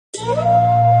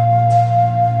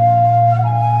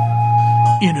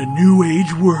In a new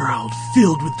age world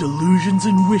filled with delusions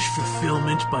and wish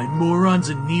fulfillment by morons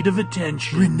in need of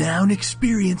attention, renowned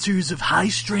experiencers of high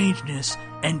strangeness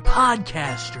and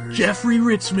podcasters Jeffrey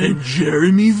Ritzmann and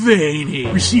Jeremy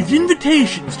Vaeni received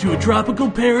invitations to a tropical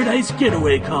paradise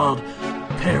getaway called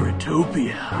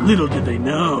Paratopia. Little did they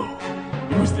know,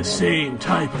 it was the same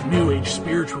type of new age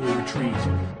spiritual retreat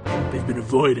they've been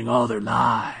avoiding all their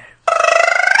lives.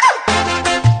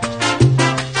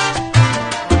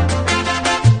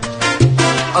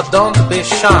 Oh, don't be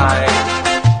shy.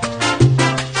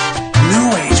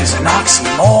 New Age is an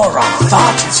oxymoron.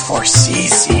 Thought is for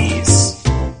sissies.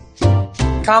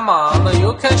 Come on,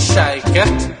 you can shake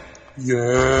it.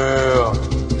 Yeah.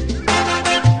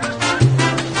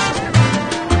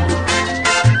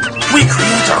 We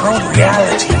create our own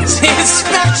realities,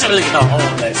 especially the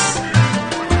homeless.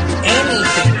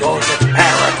 Anything goes at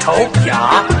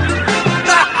Paratopia.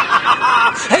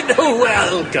 And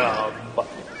welcome.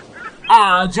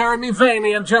 Jeremy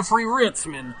Vaeni and Jeffrey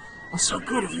Ritzmann. So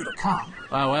good of you to come.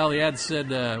 Well, the ad said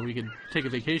we could take a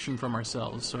vacation from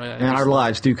ourselves. So and our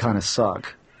lives do kind of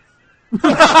suck.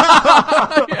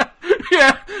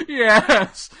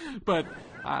 Yes, but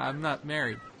I'm not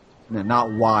married. No,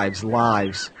 not wives,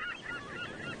 lives.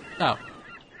 Oh,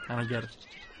 I don't get it.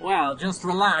 Well, just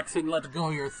relax and let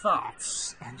go your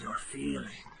thoughts and your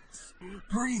feelings.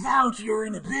 Breathe out your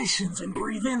inhibitions and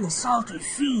breathe in the salty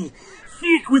sea,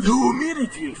 thick with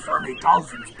humidity from a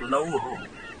dolphin's blowhole.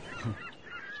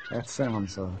 That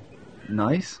sounds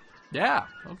nice. Yeah,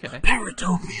 okay.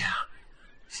 Paratopia.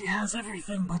 She has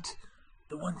everything but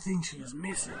the one thing she is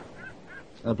missing.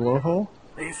 A blowhole?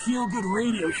 A feel-good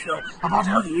radio show about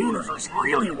how the universe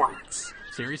really works.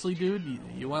 Seriously, dude?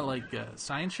 You want, like, a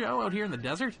science show out here in the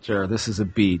desert? Sure, this is a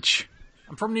beach.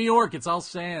 I'm from New York. It's all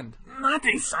sand. Not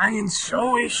a science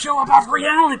show, a show about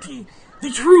reality. The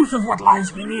truth of what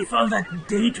lies beneath all that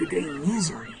day-to-day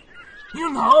misery.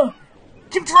 You know,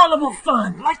 controllable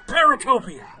fun, like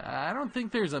Paratopia. I don't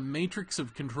think there's a matrix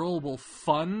of controllable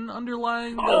fun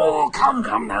underlying... Oh,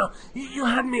 come now. You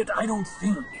had me at I don't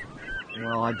think.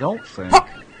 Well, I don't think. Huh.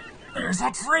 There's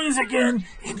that phrase again,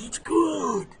 and it's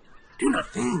good. Do not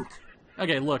think.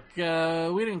 Okay, look,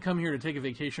 we didn't come here to take a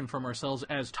vacation from ourselves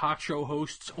as talk show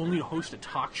hosts, only to host a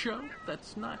talk show?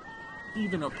 That's not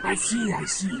even a... I see,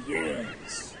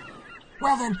 yes.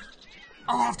 Well then,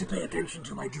 I'll have to pay attention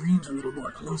to my dreams a little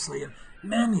more closely and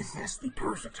manifest the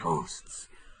perfect hosts.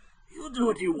 You do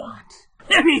what you want.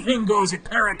 Anything goes at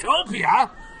Paratopia.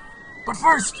 But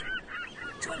first,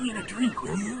 join me in a drink,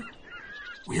 will you?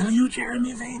 Will you,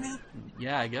 Jeremy Vaeni?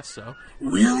 Yeah, I guess so.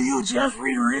 Will you,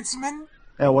 Jeffrey Ritzmann?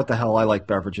 Yeah, what the hell? I like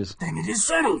beverages. Then it is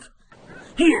settled.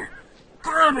 Here,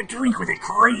 grab a drink with a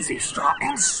crazy straw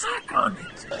and suck on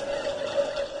it.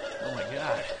 Oh my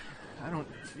god, I don't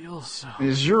feel so...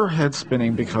 Is your head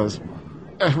spinning because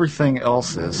everything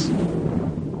else is?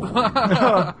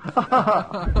 Huh?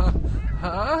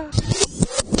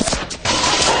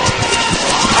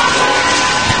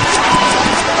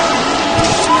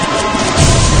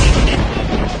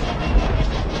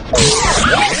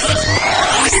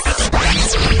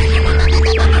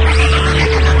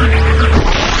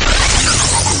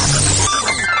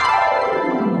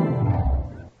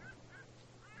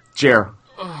 Jer!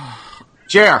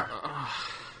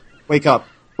 Wake up.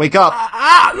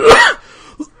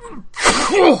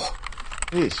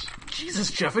 Jeez. Jesus,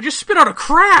 Jeff, I just spit out a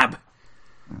crab!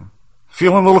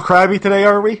 Feeling a little crabby today,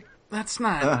 are we? That's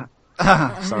not... Sorry.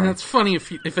 I mean, that's funny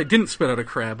if I didn't spit out a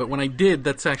crab, but when I did,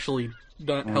 that's actually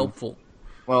not helpful.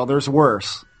 Well, there's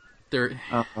worse. There...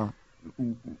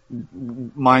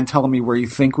 Mind telling me where you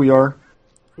think we are?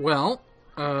 Well,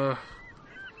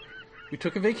 we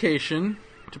took a vacation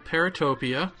to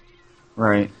Paratopia.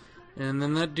 Right. And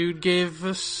then that dude gave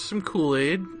us some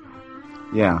Kool-Aid.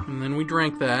 Yeah. And then we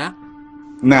drank that.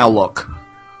 Now look.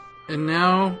 And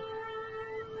now...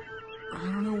 I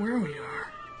don't know where we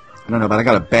are. I don't know, but I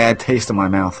got a bad taste in my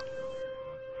mouth.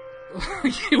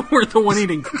 You were the one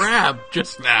eating crab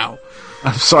just now.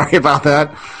 I'm sorry about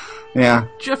that. Yeah.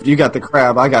 Jeff, you got the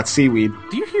crab, I got seaweed.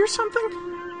 Do you hear something?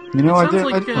 You know, I did.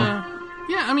 Like, yeah,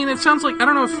 I mean, it sounds like... I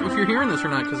don't know if you're hearing this or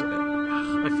not, because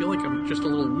I feel like I'm just a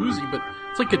little woozy, but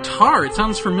it's like guitar. It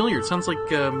sounds familiar. It sounds like...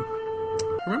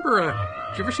 remember,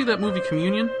 did you ever see that movie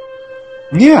Communion?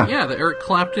 Yeah. Yeah, the Eric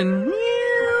Clapton...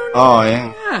 Oh,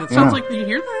 yeah. Yeah, it sounds like... Do you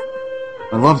hear that?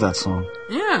 I love that song.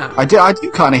 Yeah. I do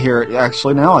kind of hear it,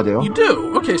 actually, now I do. You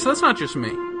do? Okay, so that's not just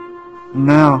me.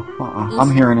 No, well,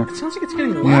 I'm hearing it. It sounds like it's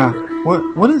getting louder.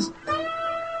 Yeah. What is...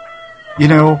 You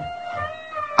know,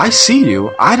 I see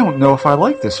you. I don't know if I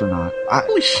like this or not.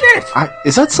 Holy shit!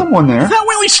 Is that someone there? Is that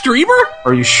Whitley Strieber?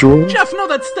 Are you sure? Jeff, no,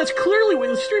 that's clearly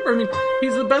Whitley Strieber. I mean,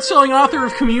 he's the best-selling author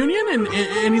of Communion,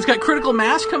 and he's got Critical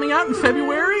Mass coming out in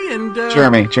February, and...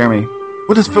 Jeremy,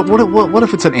 what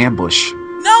if it's an ambush?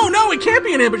 No, it can't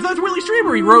be an ambush. That's Whitley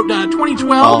Strieber. He wrote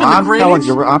 2012 and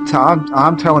The Grades.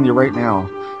 I'm telling you right now,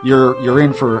 you're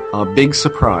in for a big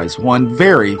surprise. One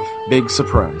very big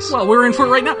surprise. Well, we're in for it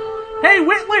right now. Hey,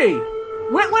 Whitley!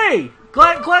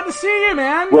 Glad to see you,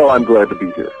 man. Well, I'm glad to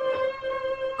be here.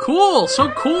 Cool. So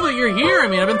cool that you're here. I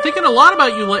mean, I've been thinking a lot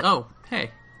about you lately. Oh,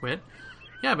 hey, Whit.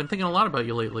 Yeah, I've been thinking a lot about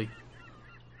you lately.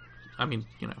 I mean,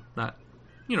 not...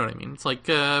 You know what I mean? It's like,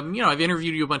 I've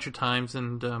interviewed you a bunch of times,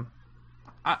 and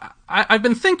I've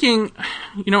been thinking,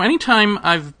 anytime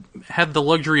I've had the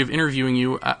luxury of interviewing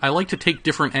you, I like to take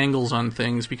different angles on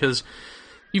things, because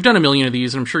you've done a million of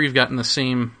these, and I'm sure you've gotten the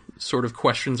same sort of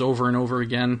questions over and over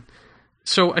again.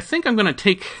 So I think I'm going to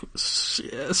take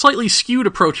a slightly skewed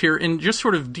approach here and just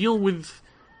sort of deal with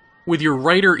your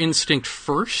writer instinct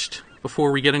first,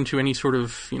 before we get into any sort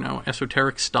of,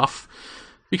 esoteric stuff.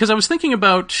 Because I was thinking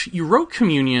about, you wrote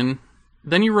Communion,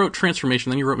 then you wrote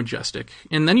Transformation, then you wrote Majestic,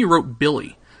 and then you wrote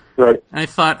Billy. Right. And I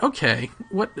thought, okay,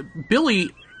 Billy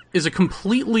is a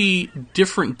completely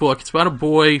different book. It's about a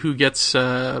boy who gets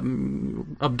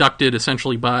abducted,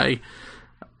 essentially, by,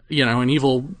 an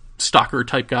evil stalker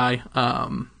type guy.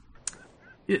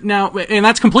 Now, and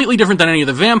that's completely different than any of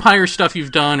the vampire stuff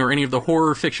you've done or any of the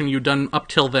horror fiction you've done up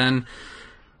till then.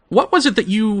 What was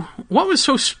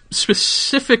so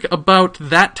specific about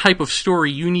that type of story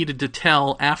you needed to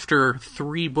tell after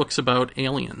 3 books about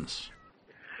aliens?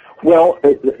 Well,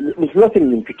 it was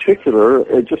nothing in particular.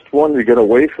 I just wanted to get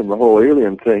away from the whole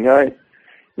alien thing. I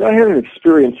had an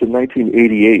experience in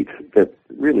 1988 that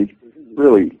really,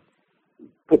 really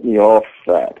put me off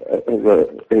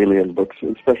the alien books,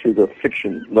 especially the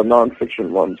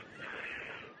non-fiction ones,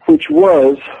 which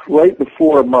was right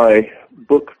before my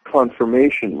book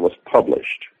Confirmation was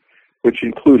published, which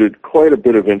included quite a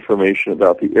bit of information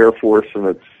about the Air Force and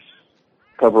its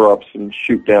cover-ups and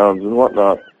shoot-downs and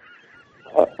whatnot.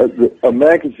 A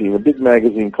big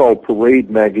magazine called Parade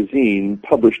Magazine,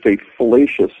 published a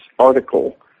fallacious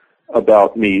article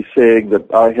about me saying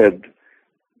that I had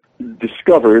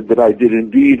discovered that I did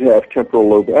indeed have temporal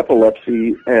lobe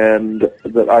epilepsy and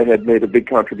that I had made a big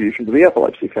contribution to the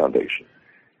Epilepsy Foundation.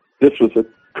 This was a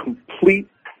complete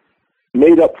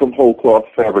made up from whole cloth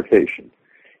fabrication.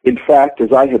 In fact,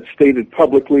 as I had stated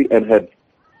publicly and had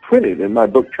printed in my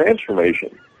book Transformation,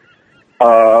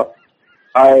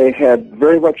 I had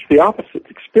very much the opposite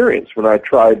experience when I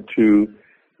tried to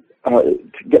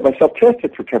get myself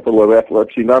tested for temporal lobe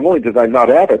epilepsy. Not only did I not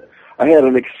have it, I had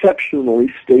an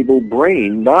exceptionally stable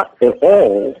brain, not at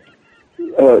all,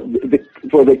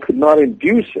 where they could not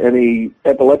induce any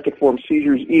epileptic form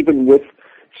seizures, even with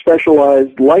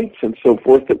specialized lights and so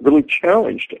forth that really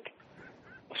challenged it.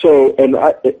 So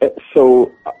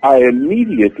I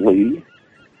immediately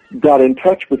got in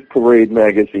touch with Parade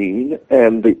Magazine,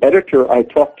 and the editor I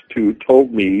talked to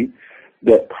told me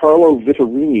that Carlo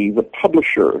Vittorini, the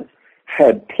publisher,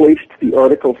 had placed the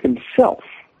article himself.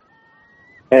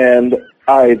 And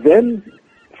I then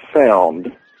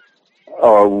found,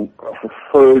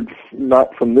 heard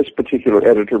not from this particular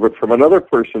editor, but from another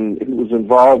person who was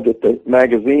involved at the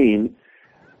magazine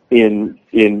in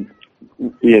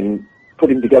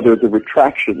putting together the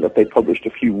retraction that they published a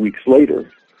few weeks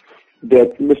later,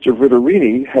 that Mr.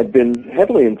 Vittorini had been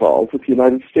heavily involved with the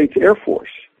United States Air Force.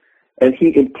 And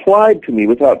he implied to me,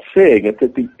 without saying it,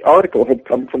 that the article had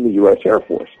come from the U.S. Air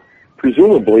Force.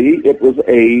 Presumably, it was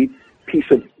a piece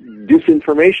of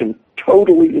disinformation,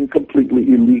 totally and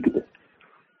completely illegal.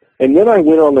 And then I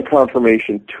went on the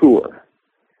Confirmation tour.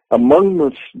 Among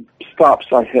the stops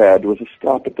I had was a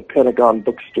stop at the Pentagon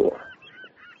bookstore.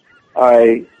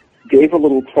 I gave a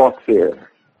little talk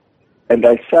there, and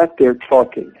I sat there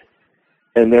talking,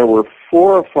 and there were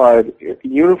 4 or 5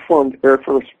 uniformed Air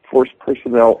Force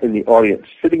personnel in the audience,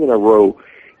 sitting in a row,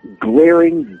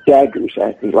 glaring daggers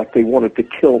at me like they wanted to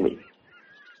kill me.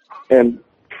 And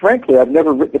frankly, I've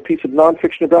never written a piece of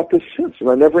nonfiction about this since, and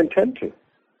I never intend to. It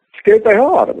scared the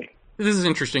hell out of me. This is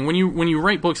interesting. When you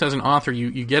write books as an author,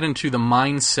 you get into the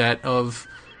mindset of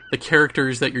the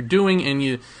characters that you're doing, and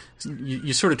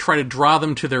you sort of try to draw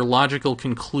them to their logical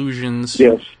conclusions.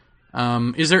 Yes.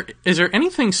 Is there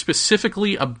anything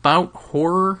specifically about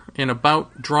horror and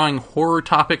about drawing horror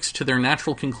topics to their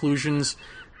natural conclusions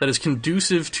that is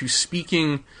conducive to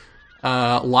speaking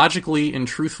logically and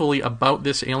truthfully about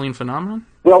this alien phenomenon?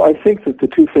 Well, I think that the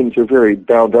two things are very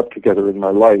bound up together in my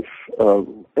life.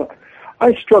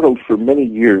 I struggled for many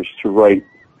years to write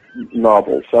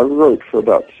novels. I wrote for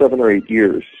about 7 or 8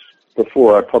 years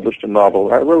before I published a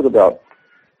novel. I wrote about,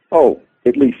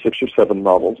 at least 6 or 7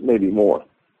 novels, maybe more,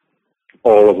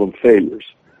 all of them failures.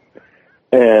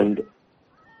 And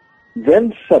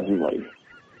then suddenly,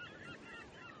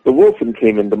 the Wolfen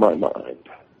came into my mind.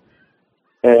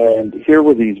 And here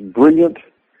were these brilliant,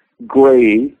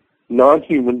 gray,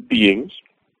 non-human beings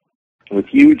with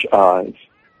huge eyes,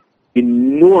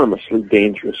 enormously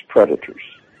dangerous predators,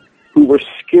 who were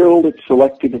skilled at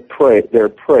selecting their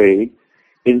prey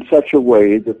in such a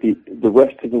way that the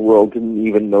rest of the world didn't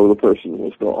even know the person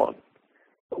was gone.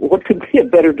 What could be a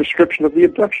better description of the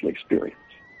abduction experience?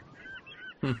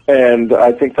 And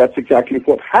I think that's exactly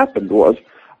what happened was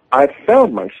I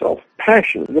found myself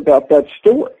passionate about that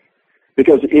story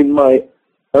because in my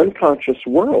unconscious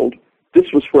world,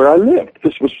 this was where I lived.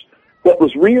 This was what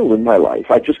was real in my life.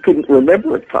 I just couldn't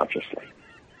remember it consciously.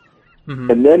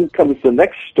 Mm-hmm. And then comes the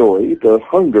next story, The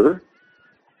Hunger,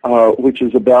 which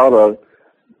is about a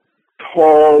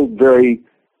tall, very,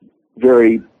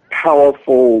 very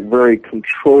powerful, very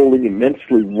controlling,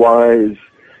 immensely wise,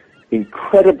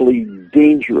 incredibly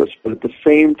dangerous, but at the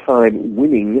same time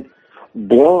winning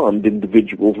blonde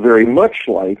individuals, very much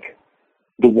like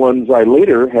the ones I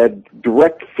later had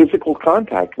direct physical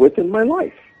contact with in my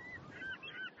life.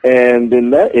 And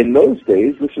in those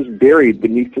days, this was buried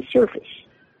beneath the surface.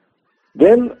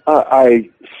 Then I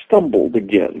stumbled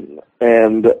again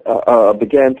and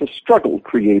began to struggle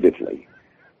creatively.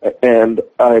 And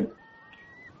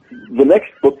the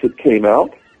next book that came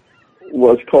out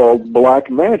was called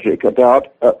Black Magic,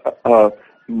 about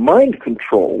mind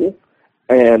control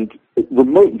and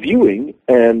remote viewing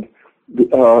and the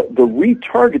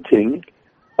retargeting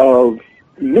of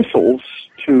missiles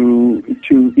to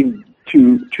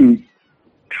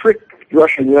trick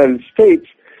Russia and the United States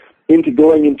into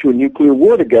going into a nuclear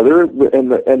war together,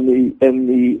 and the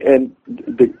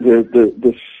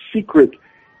secret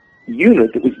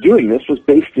unit that was doing this was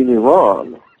based in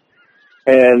Iran.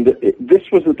 And this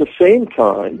was at the same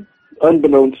time,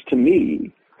 unbeknownst to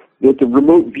me, that the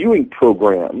remote viewing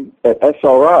program at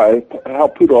SRI, Hal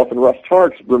Puthoff and Russ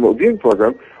Targ's remote viewing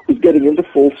program, was getting into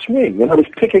full swing, and I was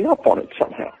picking up on it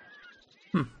somehow,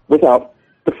 without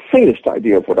the faintest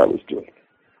idea of what I was doing.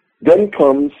 Then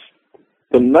comes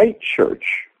The Night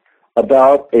Church,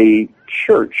 about a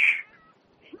church,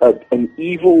 an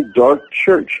evil, dark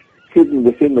church hidden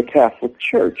within the Catholic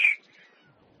Church.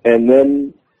 And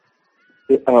then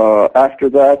after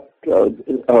that,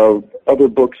 other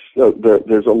books,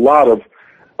 there's a lot of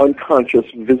unconscious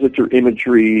visitor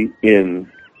imagery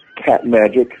in cat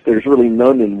magic. There's really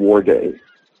none in War Day.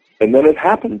 And then it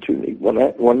happened to me one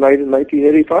night in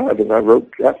 1985, and I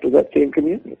wrote after that came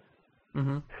Communion.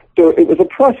 Mm-hmm. So it was a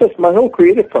process. My whole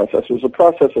creative process was a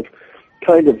process of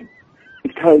kind of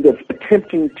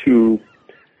attempting to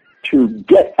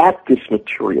get at this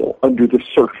material under the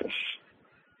surface.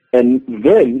 And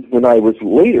then, when I was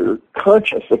later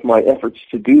conscious of my efforts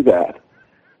to do that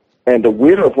and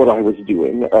aware of what I was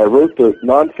doing, I wrote the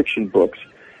nonfiction books.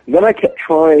 And then I kept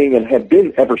trying, and have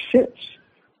been ever since,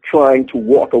 trying to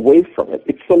walk away from it.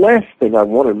 It's the last thing I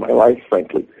want in my life,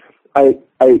 frankly. I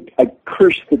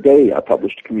cursed the day I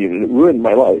published Communion. It ruined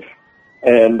my life.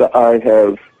 And I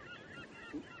have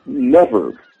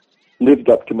never lived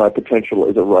up to my potential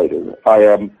as a writer. I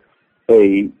am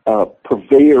a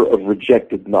purveyor of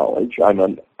rejected knowledge. I'm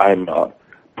a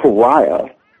pariah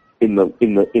in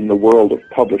the world of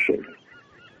publishing.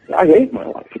 I hate my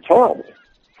life. It's horrible,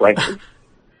 frankly.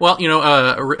 Well,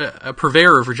 a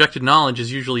purveyor of rejected knowledge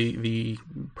is usually the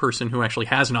person who actually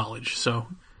has knowledge. So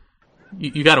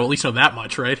you got to at least know that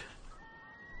much, right?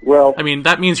 Well, I mean,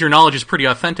 that means your knowledge is pretty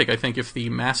authentic, I think, if the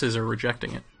masses are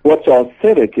rejecting it. What's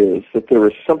authentic is that there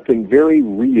is something very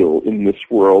real in this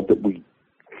world that we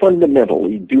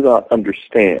fundamentally do not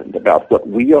understand about what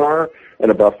we are and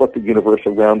about what the universe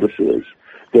around us is,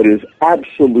 that is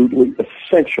absolutely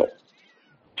essential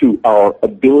to our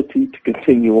ability to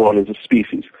continue on as a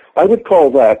species. I would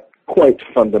call that quite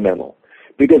fundamental,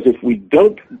 because if we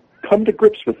don't come to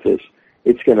grips with this,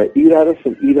 it's going to eat at us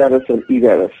and eat at us and eat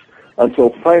at us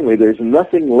until finally there's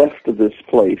nothing left of this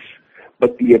place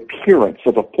but the appearance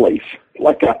of a place,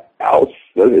 like a house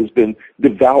that has been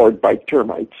devoured by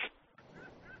termites.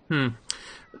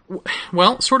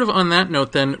 Well, sort of on that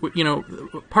note then,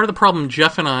 part of the problem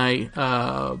Jeff and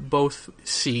I both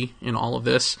see in all of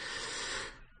this,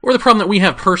 or the problem that we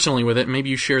have personally with it, maybe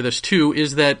you share this too,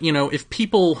 is that, if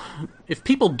people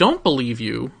don't believe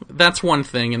you, that's one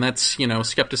thing, and that's,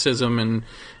 skepticism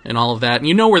and all of that, and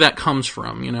you know where that comes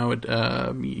from,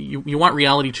 you want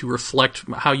reality to reflect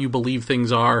how you believe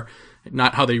things are,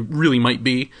 not how they really might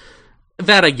be.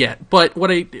 That I get, but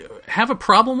what I have a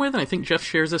problem with, and I think Jeff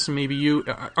shares this, and maybe you,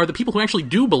 are the people who actually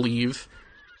do believe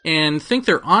and think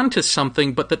they're onto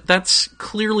something, but that's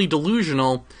clearly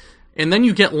delusional, and then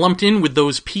you get lumped in with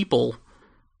those people.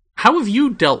 How have you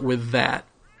dealt with that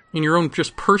in your own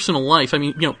just personal life? I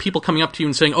mean, people coming up to you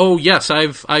and saying, "Oh, yes,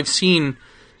 I've seen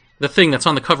the thing that's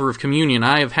on the cover of Communion.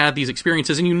 I have had these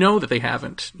experiences," and you know that they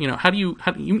haven't. How do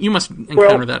you must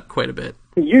encounter that quite a bit.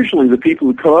 Usually the people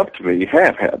who come up to me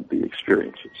have had the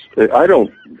experiences.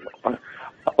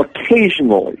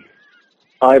 Occasionally,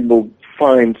 I will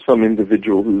find some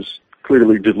individual who's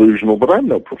clearly delusional, but I'm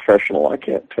no professional. I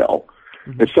can't tell.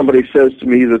 Mm-hmm. If somebody says to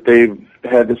me that they've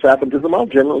had this happen to them, I'll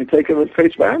generally take them at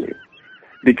face value,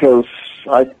 because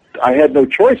I had no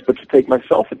choice but to take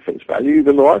myself at face value,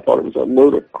 even though I thought it was a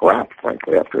load of crap,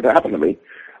 frankly, after it happened to me.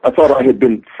 I thought I'd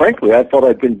been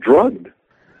drugged.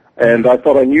 And I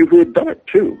thought I knew who had done it,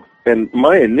 too. And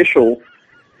my initial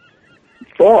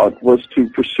thought was to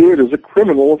pursue it as a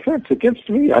criminal offense against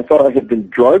me. I thought I had been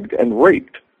drugged and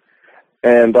raped.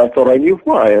 And I thought I knew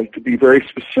why. And to be very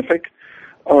specific,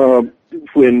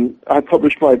 when I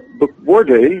published my book, War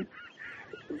Day,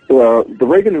 the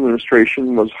Reagan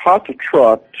administration was hot to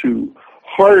trot to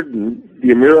harden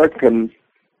the American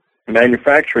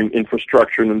manufacturing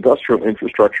infrastructure and industrial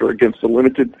infrastructure against a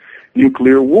limited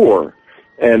nuclear war.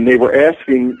 And they were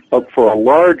asking for a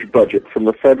large budget from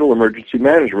the Federal Emergency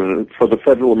Management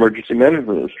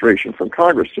Administration from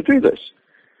Congress to do this.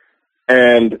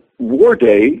 And War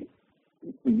Day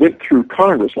went through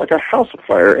Congress like a house of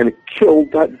fire, and it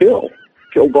killed that bill,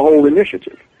 killed the whole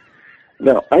initiative.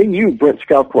 Now, I knew Brent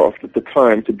Scowcroft at the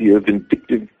time to be a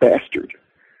vindictive bastard.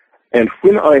 And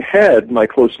when I had my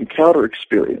close encounter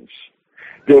experience,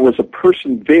 there was a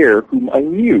person there whom I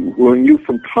knew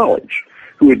from college,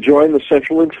 who had joined the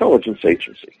Central Intelligence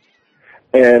Agency.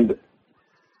 And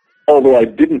although I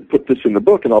didn't put this in the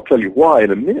book, and I'll tell you why in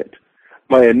a minute,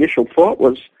 my initial thought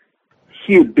was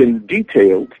he had been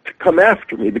detailed to come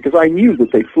after me, because I knew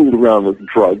that they fooled around with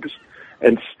drugs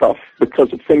and stuff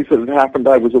because of things that had happened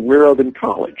I was aware of in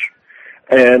college.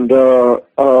 And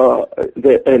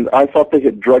and I thought they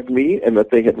had drugged me and that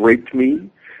they had raped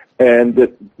me, and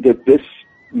that this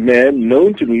man,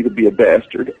 known to me to be a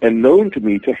bastard and known to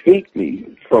me to hate me,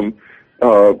 from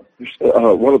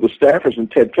one of the staffers in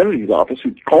Ted Kennedy's office,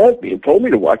 who called me and told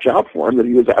me to watch out for him, that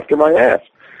he was after my ass.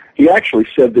 He actually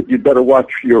said that you'd better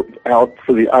watch out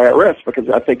for the IRS, because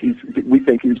we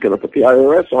think he's going to put the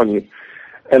IRS on you.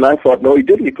 And I thought, no, he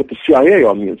didn't. He put the CIA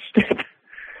on me instead.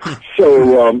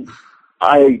 So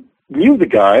I knew the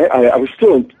guy. I was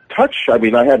still in touch. I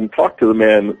mean, I hadn't talked to the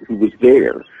man who was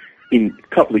there in a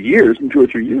couple of years, in 2 or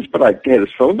 3 years, but I had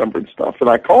his phone number and stuff, and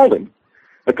I called him.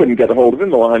 I couldn't get a hold of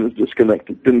him. The line was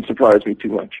disconnected. Didn't surprise me too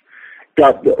much.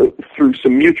 Through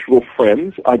some mutual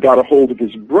friends, I got a hold of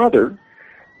his brother,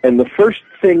 and the first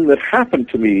thing that happened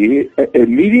to me,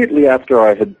 immediately after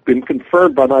I had been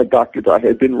confirmed by my doctor that I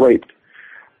had been raped,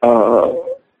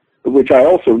 which I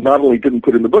also not only didn't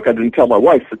put in the book, I didn't tell my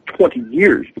wife for 20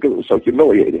 years because it was so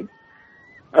humiliating.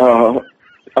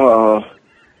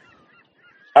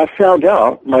 I found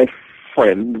out my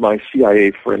friend, my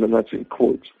CIA friend, and that's in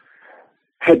quotes,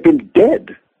 had been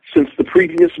dead since the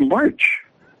previous March.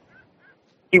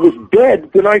 He was dead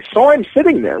when I saw him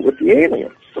sitting there with the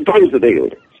aliens, supposed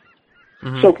aliens.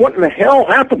 Mm-hmm. So what in the hell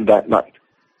happened that night?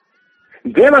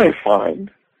 Then I find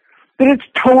that it's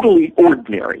totally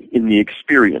ordinary in the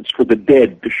experience for the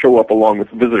dead to show up along with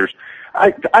visitors.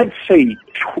 I'd say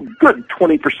good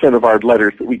 20% of our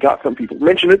letters that we got from people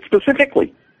mention it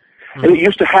specifically. Mm-hmm. And it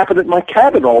used to happen at my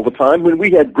cabin all the time when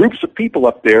we had groups of people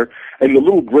up there and the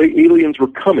little gray aliens were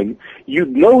coming.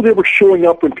 You'd know they were showing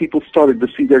up when people started to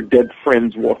see their dead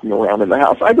friends walking around in the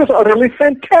house. I was utterly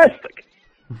fantastic.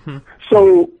 Mm-hmm.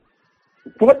 So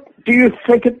what do you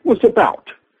think it was about?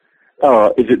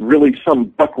 Is it really some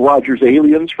Buck Rogers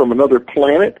aliens from another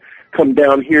planet come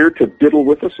down here to diddle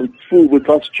with us and fool with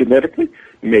us genetically?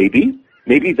 Maybe.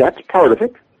 Maybe that's part of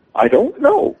it. I don't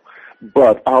know.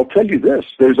 But I'll tell you this,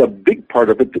 there's a big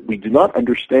part of it that we do not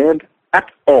understand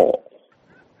at all.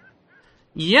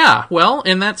 Yeah, well,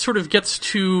 and that sort of gets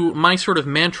to my sort of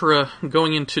mantra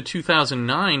going into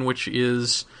 2009, which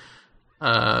is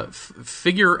ask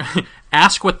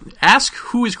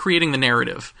who is creating the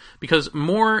narrative, because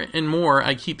more and more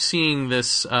I keep seeing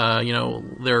this. There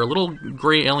are little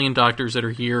gray alien doctors that are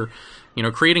here,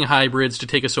 creating hybrids to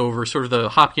take us over, sort of the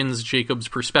Hopkins-Jacobs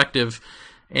perspective.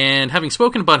 And having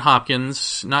spoken about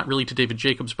Hopkins, not really to David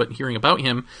Jacobs, but hearing about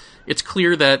him, it's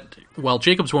clear that, well,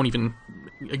 Jacobs won't even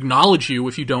acknowledge you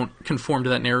if you don't conform to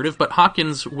that narrative, but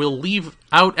Hopkins will leave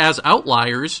out as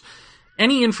outliers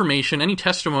any information, any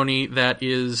testimony that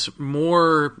is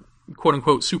more quote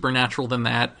unquote supernatural than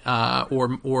that,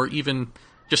 or even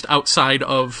just outside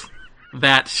of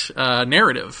that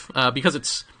narrative, because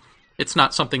it's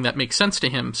not something that makes sense to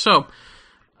him. So,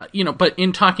 but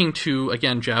in talking to,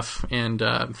 again, Jeff, and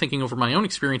thinking over my own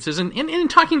experiences, and in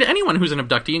talking to anyone who's an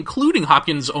abductee, including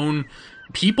Hopkins' own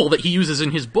people that he uses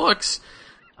in his books,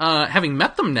 having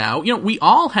met them now, we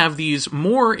all have these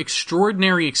more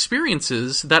extraordinary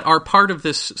experiences that are part of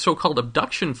this so-called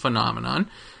abduction phenomenon.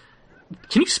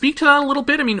 Can you speak to that a little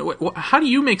bit? I mean, how do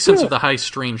you make sense of the high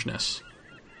strangeness?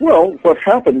 Well, what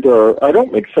happened, I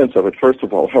don't make sense of it, first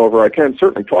of all. However, I can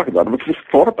certainly talk about it because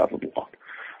I've thought about it a lot.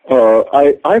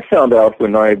 I found out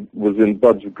when I was in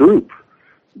Bud's group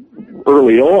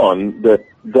early on that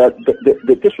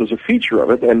this was a feature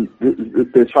of it, and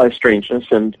this high strangeness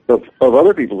and of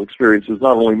other people's experiences,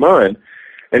 not only mine.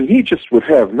 And he just would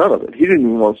have none of it. He didn't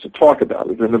even want us to talk about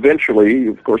it. And eventually,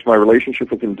 of course, my relationship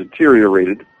with him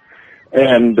deteriorated,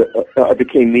 and I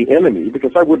became the enemy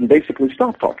because I wouldn't basically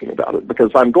stop talking about it, because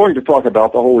I'm going to talk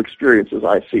about the whole experience as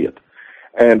I see it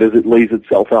and as it lays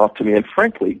itself out to me. And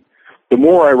frankly, the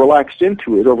more I relaxed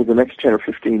into it over the next 10 or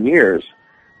 15 years,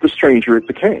 the stranger it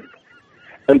became.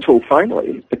 Until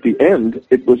finally, at the end,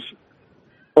 it was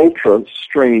ultra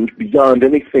strange beyond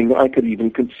anything I could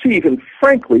even conceive, and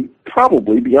frankly,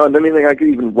 probably beyond anything I could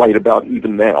even write about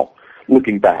even now,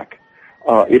 looking back.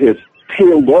 It has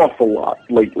tailed off a lot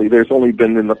lately. There's only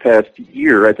been in the past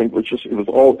year, I think, it was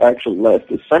all actually last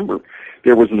December,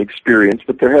 there was an experience,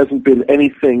 but there hasn't been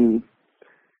anything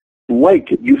like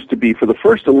it used to be. For the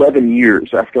first 11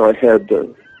 years after I had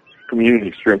the community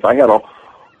experience, I had a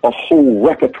whole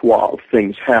repertoire of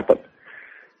things happen.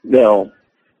 Now,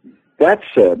 that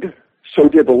said, so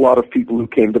did a lot of people who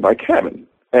came to my cabin,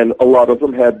 and a lot of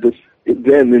them had this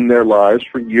then in their lives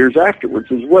for years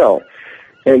afterwards as well.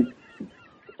 And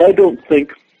I don't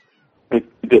think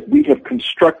that we have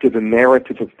constructed a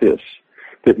narrative of this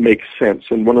that makes sense.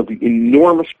 And one of the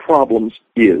enormous problems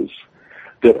is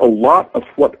that a lot of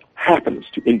what happens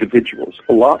to individuals,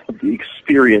 a lot of the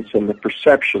experience and the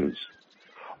perceptions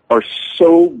are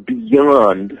so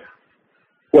beyond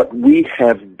what we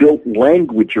have built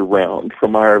language around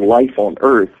from our life on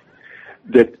Earth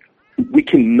that we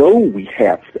can know we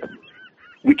have them.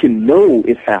 We can know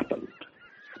it happened.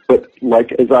 But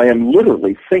like as I am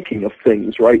literally thinking of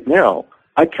things right now,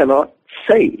 I cannot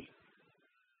say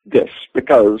this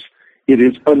because it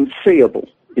is unsayable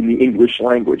in the English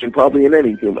language and probably in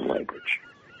any human language.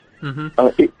 Mm-hmm.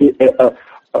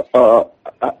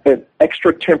 An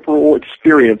extratemporal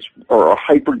experience or a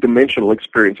hyperdimensional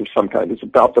experience of some kind is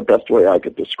about the best way I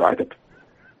could describe it.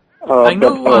 I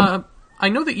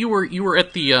know that you were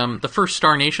at the first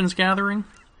Star Nations gathering,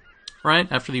 right?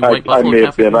 After the White Buffalo I may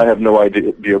have been. I have no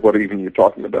idea what even you're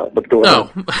talking about. But go ahead.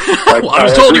 Well, I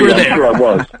was told you were there.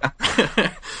 I'm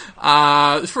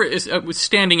sure I was.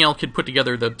 Standing Elk had put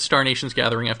together the Star Nations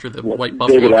gathering after the White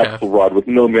Buffalo. David Axelrod, with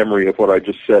no memory of what I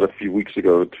just said a few weeks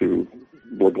ago to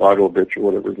Blaglagovich or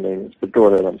whatever his name is. But go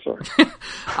ahead. I'm sorry.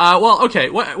 Well, okay.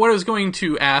 What I was going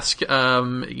to ask,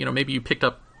 maybe you picked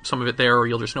up some of it there, or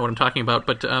you'll just know what I'm talking about.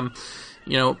 But the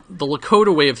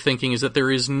Lakota way of thinking is that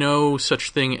there is no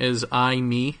such thing as I,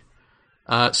 me.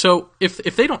 So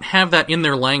if they don't have that in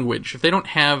their language, if they don't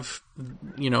have,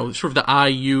 sort of the I,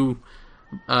 you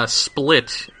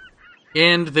split,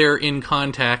 and they're in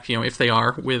contact, if they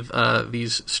are, with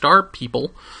these star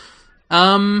people,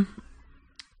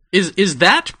 is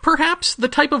that perhaps the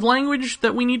type of language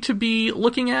that we need to be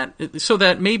looking at? So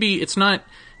that maybe it's not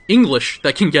English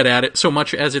that can get at it so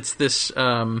much as it's this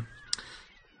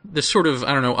this sort of,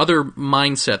 other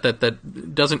mindset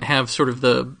that doesn't have sort of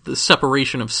the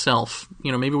separation of self.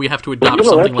 Maybe we have to adopt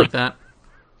something like that.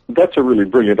 That's a really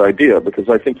brilliant idea, because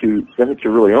I think you're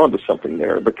really onto something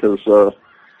there, because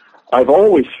I've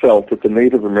always felt that the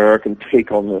Native American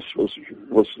take on this was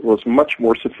much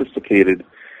more sophisticated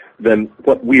than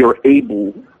what we are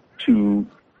able to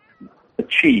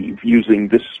achieve using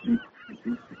this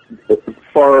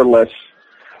far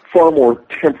more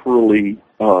temporally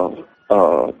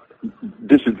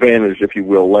disadvantaged, if you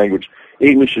will, language.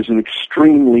 English is an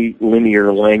extremely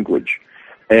linear language,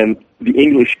 and the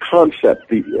English concept,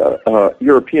 the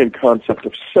European concept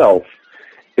of self,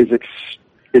 is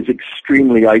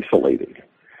extremely isolated.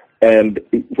 And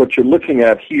what you're looking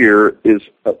at here is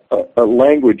a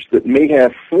language that may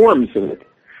have forms in it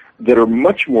that are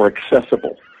much more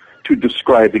accessible to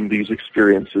describing these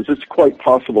experiences. It's quite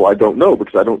possible, I don't know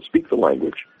because I don't speak the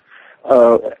language.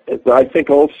 I think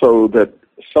also that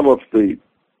some of the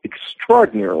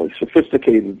extraordinarily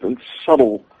sophisticated and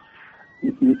subtle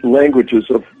languages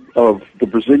of the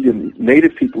Brazilian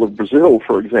native people of Brazil,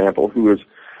 for example, whose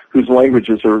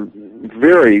languages are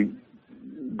very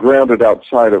grounded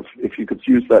outside of, if you could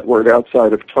use that word,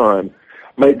 outside of time,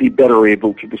 might be better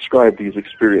able to describe these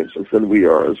experiences than we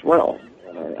are as well.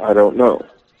 I don't know.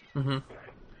 Mm-hmm.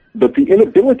 But the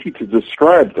inability to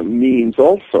describe them means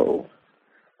also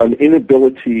an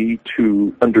inability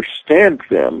to understand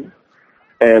them.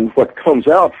 And what comes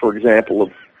out, for example,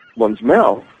 of one's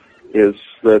mouth is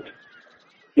that,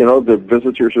 the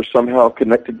visitors are somehow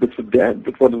connected with the dead.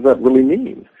 But what does that really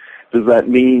mean? Does that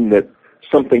mean that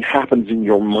something happens in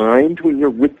your mind when you're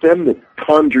with them that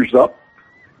conjures up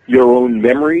your own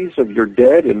memories of your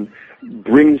dead and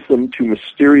brings them to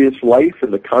mysterious life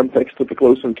in the context of the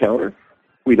close encounter?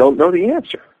 We don't know the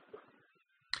answer.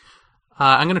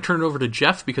 I'm going to turn it over to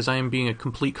Jeff because I am being a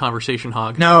complete conversation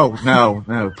hog.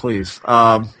 No, please.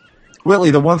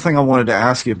 Whitley, the one thing I wanted to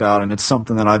ask you about, and it's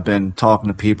something that I've been talking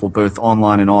to people both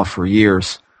online and off for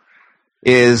years,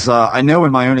 is I know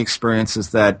in my own experiences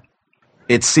that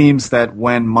it seems that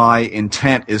when my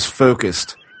intent is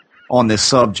focused on this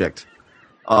subject,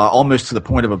 almost to the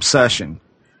point of obsession,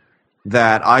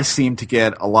 that I seem to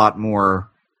get a lot more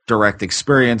direct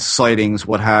experience, sightings,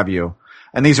 what have you.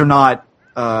 And these are not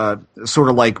sort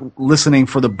of like listening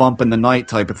for the bump in the night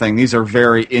type of thing. These are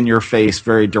very in-your-face,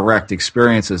 very direct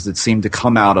experiences that seem to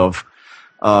come out of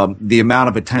the amount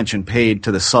of attention paid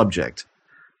to the subject.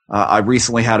 I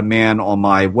recently had a man on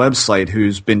my website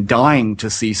who's been dying to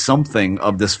see something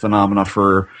of this phenomena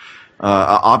for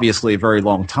obviously a very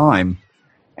long time.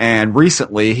 And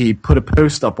recently he put a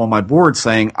post up on my board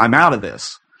saying, I'm out of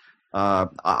this.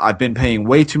 I've been paying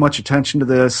way too much attention to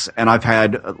this, and I've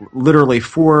had literally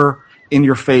 4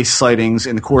 in-your-face sightings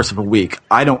in the course of a week.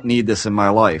 I don't need this in my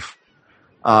life.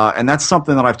 And that's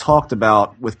something that I've talked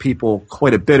about with people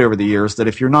quite a bit over the years, that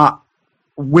if you're not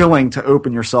willing to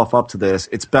open yourself up to this,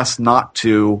 it's best not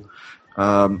to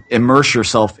immerse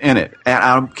yourself in it. And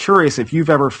I'm curious if you've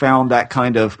ever found that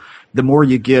kind of the more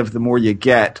you give, the more you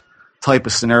get type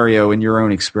of scenario in your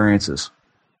own experiences.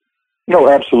 No,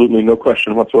 absolutely, no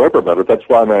question whatsoever about it. That's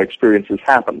why my experiences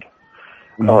happened.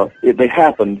 Mm-hmm. They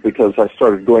happened because I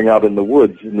started going out in the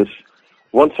woods, and this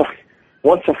once I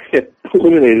had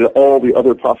eliminated all the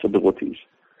other possibilities,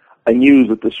 I knew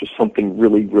that this was something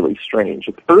really, really strange.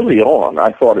 Early on,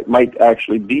 I thought it might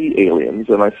actually be aliens,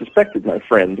 and I suspected my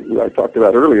friend, who I talked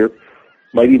about earlier,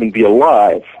 might even be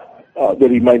alive, that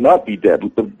he might not be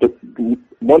dead. But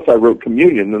once I wrote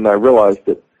Communion, and I realized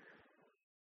that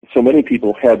so many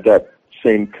people had that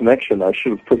same connection, I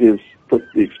should have put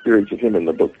the experience of him in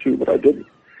the book too, but I didn't.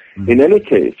 Mm-hmm. In any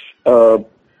case,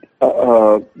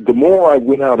 the more I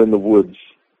went out in the woods,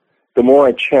 the more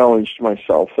I challenged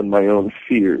myself and my own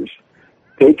fears.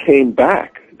 They came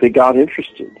back. They got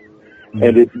interested. Mm-hmm.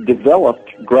 And it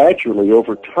developed gradually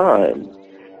over time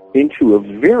into a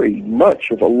very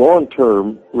much of a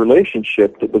long-term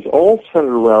relationship that was all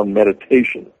centered around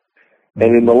meditation. Mm-hmm.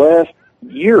 And in the last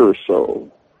year or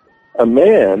so, a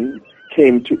man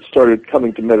started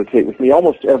coming to meditate with me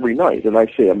almost every night. And I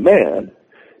say a man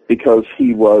because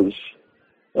he was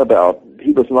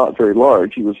not very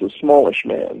large. He was a smallish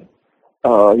man.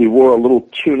 He wore a little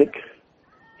tunic.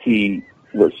 He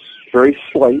was very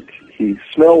slight. He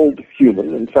smelled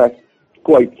human, in fact,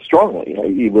 quite strongly.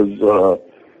 He was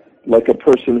like a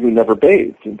person who never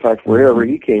bathed. In fact, wherever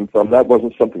he came from, that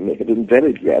wasn't something they had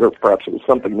invented yet, or perhaps it was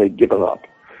something they'd given up.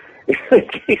 In any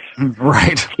case,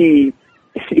 right. He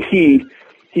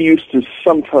used to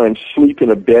sometimes sleep in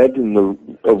a bed in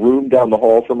a room down the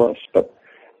hall from us, but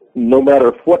no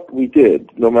matter what we did,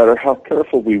 no matter how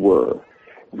careful we were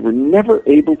never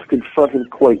able to confront him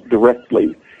quite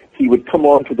directly. He would come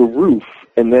onto the roof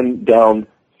and then down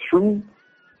through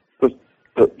the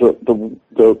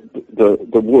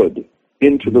wood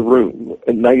into the room,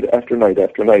 and night after night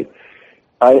after night.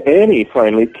 Annie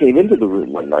finally came into the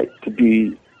room one night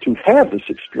to have this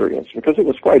experience, because it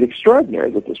was quite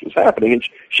extraordinary that this was happening, and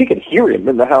she could hear him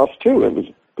in the house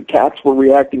too. The cats were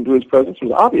reacting to his presence. It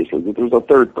was obviously that there was a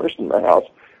third person in the house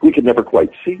we could never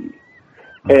quite see.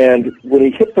 And when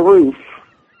he hit the roof,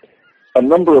 a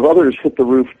number of others hit the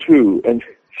roof too, and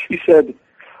she said,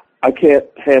 "I can't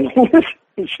handle this."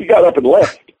 And she got up and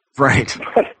left. Right.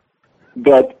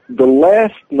 But the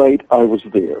last night I was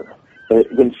there,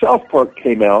 when South Park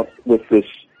came out with the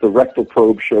rectal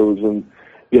probe shows, and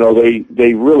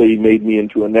they really made me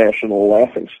into a national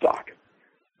laughingstock.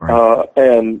 Right.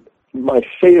 And my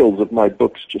sales of my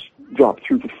books just dropped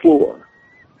through the floor,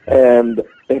 and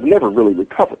they've never really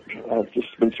recovered. I've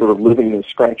just been sort of living in a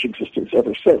scratch existence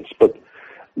ever since. But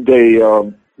they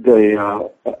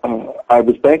I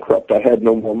was bankrupt. I had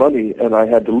no more money, and I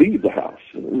had to leave the house.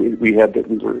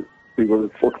 We were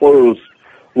foreclosed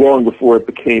long before it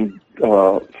became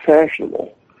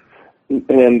fashionable.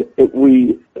 And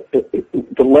the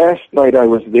last night I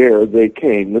was there, they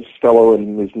came. This fellow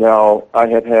I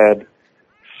had had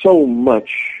so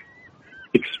much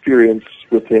experience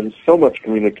with him, so much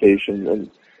communication, and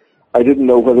I didn't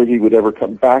know whether he would ever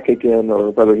come back again or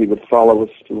whether he would follow us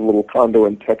to the little condo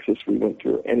in Texas we went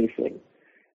to or anything.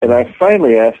 And I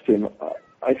finally asked him,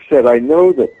 I said, I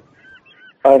know that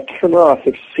I cannot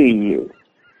have seen you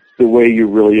the way you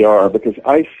really are, because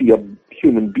I see a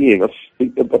human being,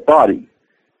 a body,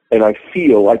 and I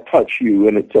touch you,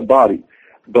 and it's a body.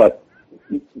 But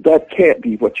that can't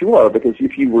be what you are, because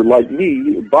if you were like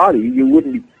me, a body, you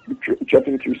wouldn't be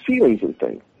jumping through ceilings and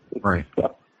things. Right.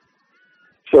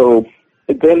 So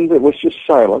then there was just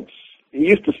silence. He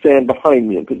used to stand behind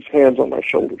me and put his hands on my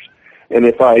shoulders. And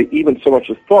if I even so much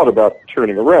as thought about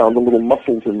turning around, the little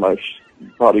muscles in my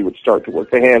body would start to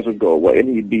work. The hands would go away, and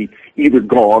he'd be either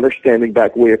gone or standing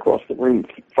back way across the room,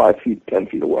 5 feet, 10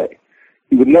 feet away.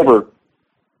 He would never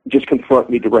just confront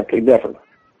me directly, never.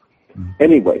 Mm-hmm.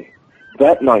 Anyway,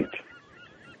 that night,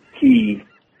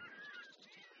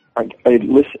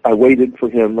 I waited for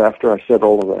him after I said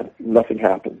all of that. Nothing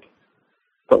happened.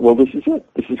 But, well, this is it.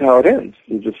 This is how it ends.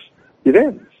 It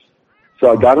ends. So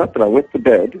I got up and I went to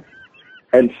bed,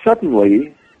 and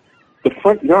suddenly the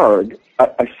front yard,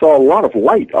 I saw a lot of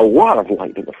light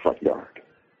in the front yard.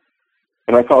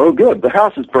 And I thought, oh, good, the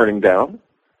house is burning down.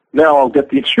 Now I'll get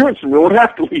the insurance and we won't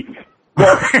have to leave.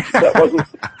 But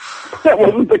that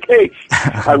wasn't the case.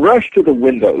 I rushed to the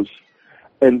windows,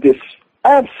 and this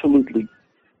absolutely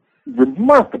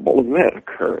remarkable event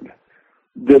occurred.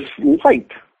 This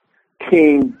light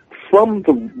came from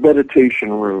the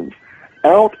meditation room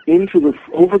out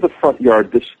over the front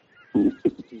yard, this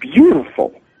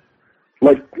beautiful,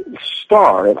 like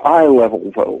star at eye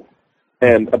level, though,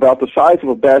 and about the size of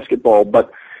a basketball,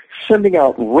 but sending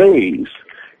out rays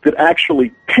that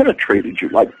actually penetrated you,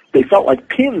 like they felt like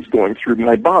pins going through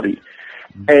my body.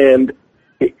 And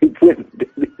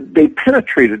they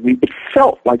penetrated me. It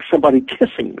felt like somebody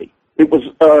kissing me.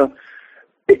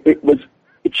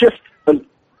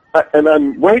 And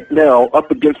I'm right now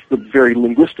up against the very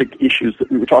linguistic issues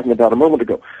that we were talking about a moment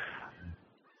ago.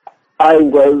 I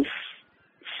was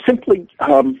simply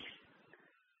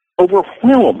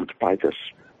overwhelmed by this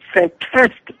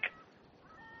fantastic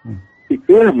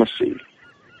intimacy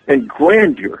and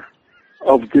grandeur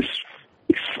of this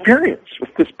experience with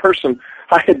this person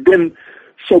I had been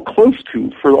so close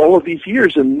to for all of these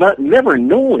years, and never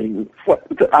knowing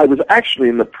that I was actually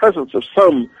in the presence of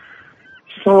some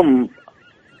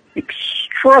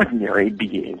extraordinary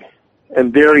being.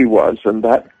 And there he was, and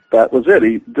that was it.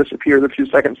 He disappeared a few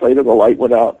seconds later, the light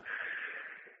went out,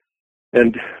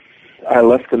 and I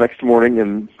left the next morning,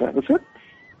 and that was it.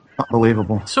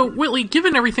 Unbelievable. So, Whitley,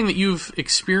 given everything that you've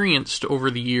experienced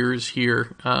over the years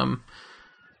here,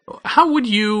 how would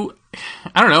you,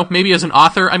 I don't know, maybe as an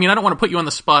author, I mean, I don't want to put you on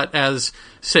the spot as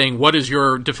saying, what is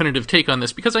your definitive take on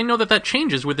this? Because I know that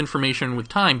changes with information with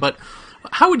time, but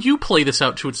how would you play this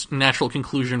out to its natural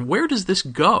conclusion? Where does this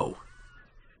go?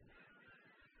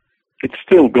 It's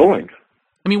still going.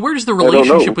 I mean, where does the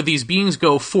relationship with these beings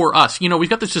go for us? You know, we've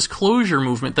got this disclosure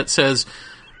movement that says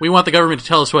we want the government to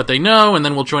tell us what they know, and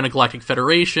then we'll join a galactic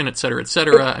federation, et cetera, et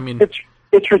cetera. I mean,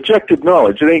 it's rejected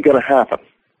knowledge. It ain't going to happen.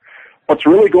 What's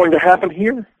really going to happen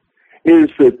here is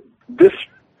that this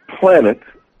planet,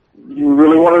 you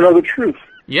really want to know the truth.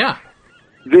 Yeah.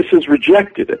 This has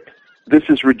rejected it. This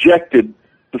has rejected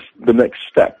the next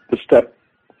step, the step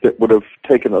that would have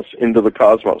taken us into the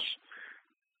cosmos.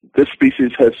 This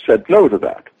species has said no to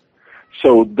that.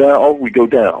 So now we go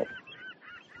down.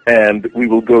 And we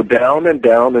will go down and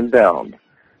down and down.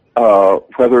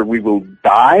 Whether we will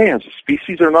die as a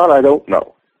species or not, I don't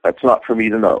know. That's not for me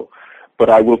to know. But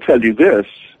I will tell you this,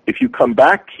 if you come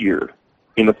back here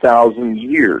in 1,000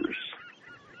 years,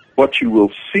 what you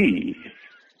will see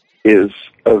is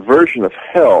a version of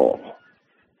hell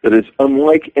that is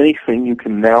unlike anything you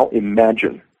can now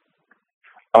imagine,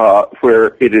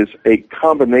 where it is a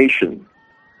combination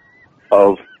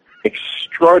of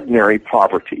extraordinary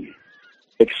poverty,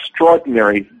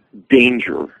 extraordinary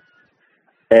danger,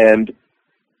 and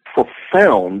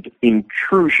profound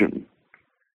intrusion.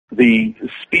 The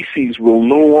species will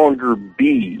no longer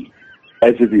be,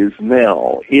 as it is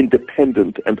now,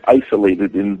 independent and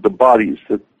isolated in the bodies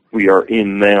that we are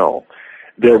in now.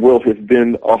 There will have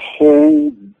been a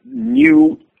whole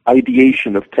new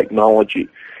ideation of technology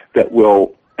that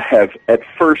will have, at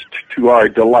first to our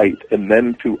delight and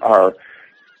then to our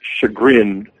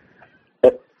chagrin,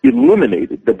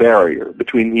 eliminated the barrier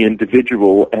between the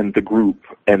individual and the group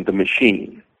and the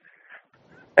machine.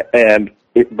 And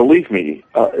believe me,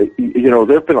 I've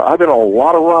been on a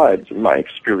lot of rides in my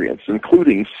experience,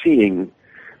 including seeing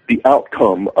the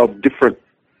outcome of different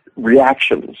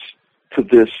reactions to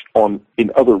this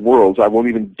in other worlds. I won't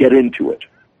even get into it.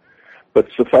 But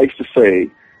suffice to say,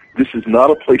 this is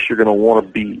not a place you're going to want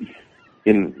to be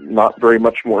in not very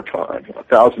much more time.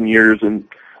 1,000 years in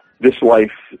this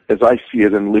life, as I see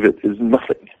it and live it, is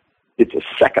nothing. It's a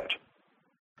second.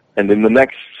 And in the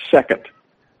next second,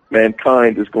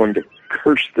 mankind is going to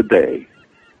curse the day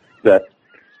that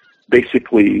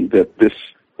basically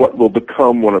what will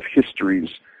become one of history's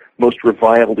most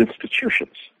reviled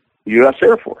institutions, the U.S.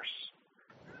 Air Force,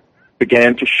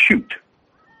 began to shoot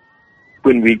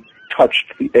when we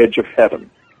touched the edge of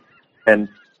heaven and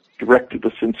directed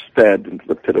us instead into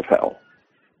the pit of hell.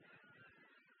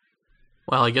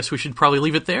 Well, I guess we should probably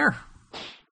leave it there.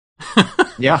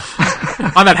 Yeah.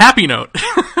 On that happy note.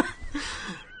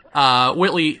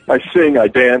 Whitley... I sing, I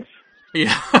dance.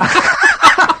 Yeah.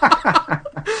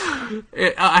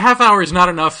 A half hour is not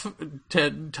enough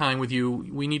time with you.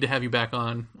 We need to have you back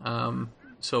on.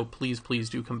 So please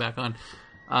do come back on.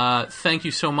 Thank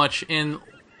you so much. And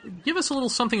give us a little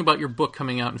something about your book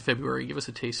coming out in February. Give us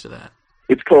a taste of that.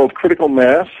 It's called Critical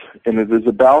Mass, and it is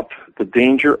about the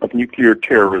danger of nuclear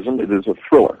terrorism. It is a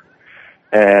thriller,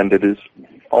 and it is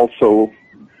also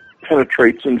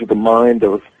penetrates into the mind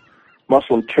of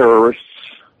Muslim terrorists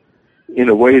in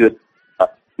a way that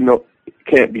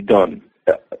can't be done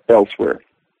elsewhere.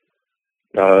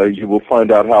 You will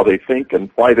find out how they think and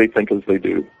why they think as they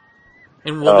do.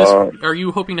 And are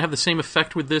you hoping to have the same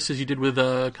effect with this as you did with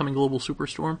Coming Global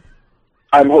Superstorm?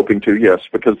 I'm hoping to, yes,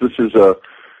 because this is a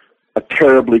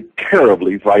terribly,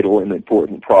 terribly vital and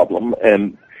important problem.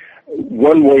 And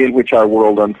one way in which our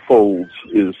world unfolds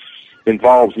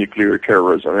involves nuclear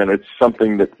terrorism, and it's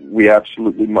something that we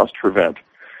absolutely must prevent.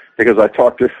 Because I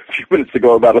talked a few minutes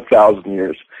ago about 1,000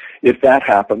 years. If that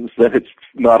happens, then it's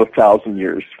not 1,000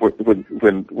 years when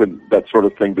that sort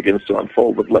of thing begins to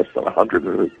unfold, but less than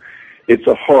 100. It's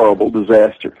a horrible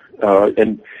disaster.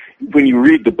 And when you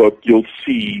read the book, you'll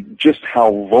see just how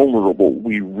vulnerable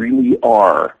we really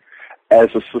are as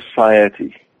a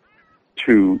society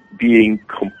to being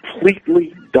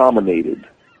completely dominated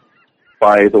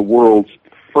by the world's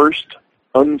first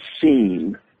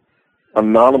unseen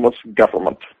anonymous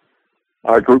government.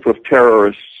 A group of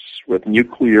terrorists with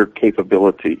nuclear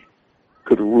capability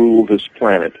could rule this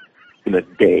planet in a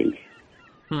day.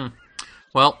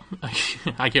 Well,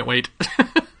 I can't wait.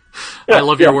 I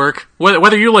love your work.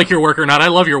 Whether you like your work or not, I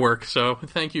love your work. So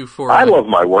thank you for... I love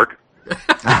my work.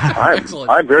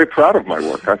 Excellent. I'm very proud of my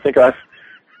work. I think I've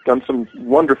done some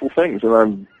wonderful things, and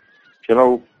I'm,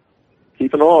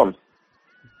 keeping on.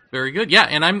 Very good. Yeah,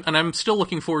 and I'm still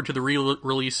looking forward to the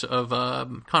release of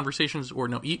Conversations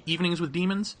Evenings with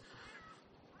Demons.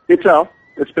 It's out.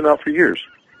 It's been out for years.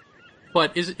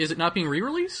 But is it not being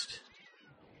re-released?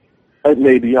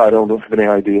 Maybe. I don't have any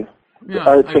idea. Yeah,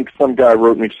 I think some guy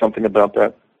wrote me something about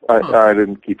that. I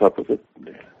didn't keep up with it.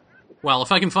 Well,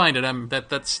 if I can find it,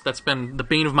 that's been the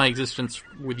bane of my existence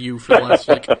with you for the last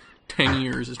 10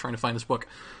 years is trying to find this book.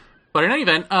 But in any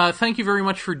event, thank you very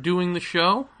much for doing the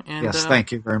show. And, yes,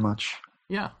 thank you very much.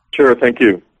 Yeah. Sure, thank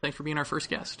you. Thanks for being our first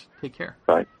guest. Take care.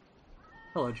 Bye.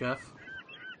 Hello, Jeff.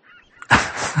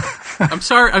 I'm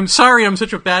sorry I'm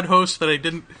such a bad host that I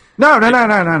didn't... No.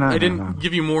 I didn't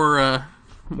give you more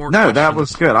questions. That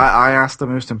was good. I asked the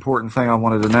most important thing I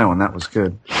wanted to know, and that was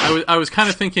good. I was kind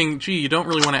of thinking, gee, you don't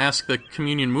really want to ask the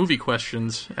communion movie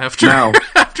questions after... No,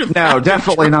 after no,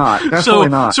 definitely not. Definitely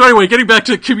not. So anyway, getting back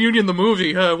to Communion the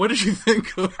movie, what did you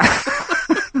think of...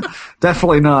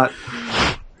 Definitely not.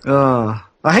 I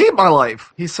hate my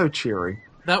life. He's so cheery.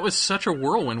 That was such a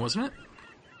whirlwind, wasn't it?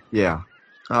 Yeah.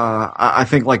 I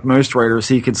think, like most writers,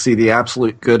 he can see the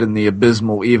absolute good and the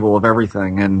abysmal evil of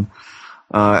everything, and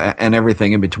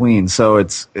everything in between. So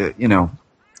it's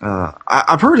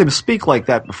I've heard him speak like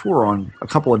that before on a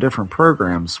couple of different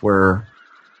programs where,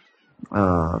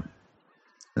 and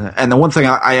the one thing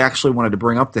I actually wanted to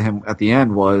bring up to him at the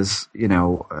end was,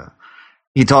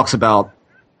 he talks about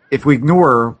if we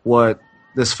ignore what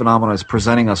this phenomenon is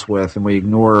presenting us with, and we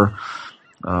ignore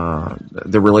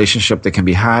the relationship that can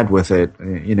be had with it,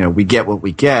 we get what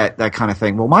we get, that kind of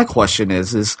thing. Well, my question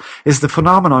is the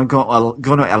phenomenon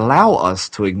going to allow us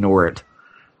to ignore it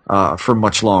for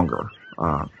much longer?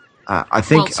 I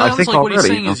think. Well, it sounds like already, what he's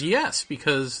saying is yes,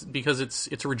 because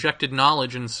it's a rejected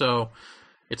knowledge, and so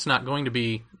it's not going to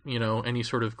be any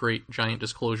sort of great giant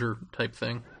disclosure type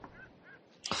thing.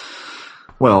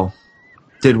 Well,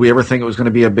 Did we ever think it was going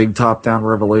to be a big top-down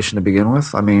revelation to begin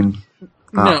with? I mean...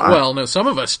 no, some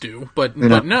of us do, but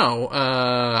no,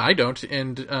 I don't.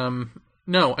 And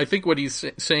no, I think what he's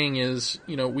saying is,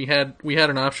 we had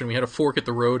an option. We had a fork at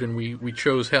the road, and we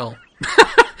chose hell.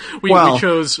 we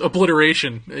chose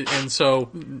obliteration, and so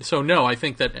no, I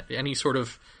think that any sort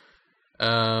of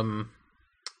option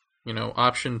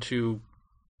to,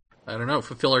 I don't know,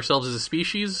 fulfill ourselves as a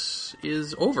species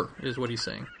is over, is what he's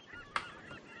saying.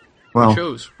 Well,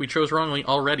 we chose wrongly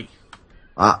already.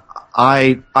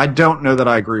 I don't know that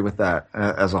I agree with that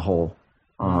as a whole.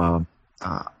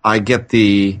 I get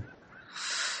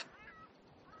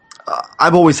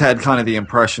I've always had kind of the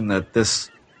impression that this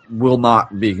will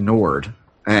not be ignored.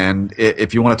 And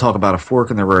if you want to talk about a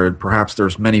fork in the road, perhaps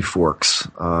there's many forks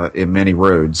in many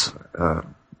roads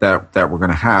that we're going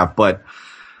to have. But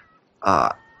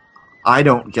I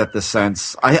don't get the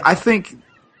sense. I think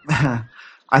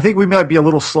we might be a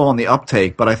little slow on the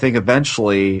uptake, but I think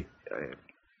eventually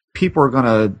people are going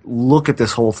to look at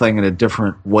this whole thing in a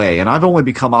different way. And I've only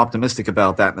become optimistic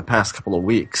about that in the past couple of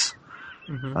weeks.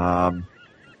 Mm-hmm.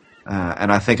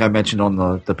 And I think I mentioned on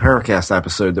the Paracast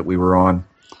episode that we were on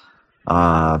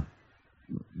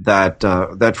that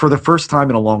for the first time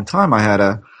in a long time I had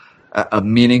a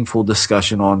meaningful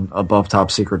discussion on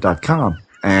AboveTopSecret.com.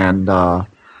 And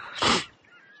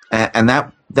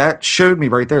that showed me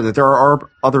right there that there are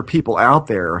other people out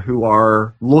there who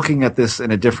are looking at this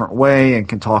in a different way and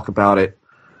can talk about it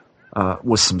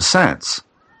with some sense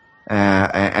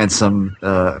and some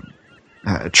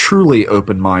truly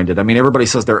open-minded. I mean, everybody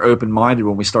says they're open-minded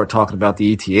when we start talking about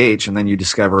the ETH, and then you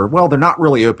discover, well, they're not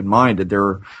really open-minded.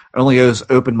 They're only as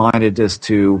open-minded as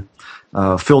to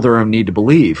fill their own need to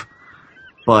believe.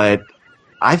 But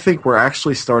I think we're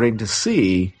actually starting to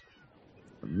see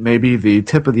maybe the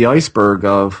tip of the iceberg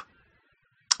of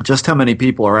just how many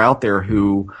people are out there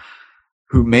who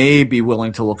may be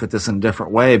willing to look at this in a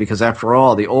different way, because after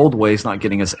all, the old way is not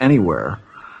getting us anywhere.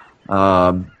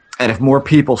 And if more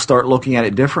people start looking at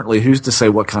it differently, who's to say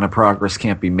what kind of progress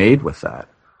can't be made with that?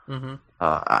 Mm-hmm.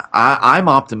 I'm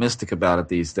optimistic about it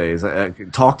these days.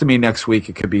 Talk to me next week;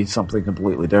 it could be something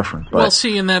completely different. But. Well,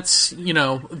 see, and that's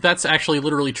actually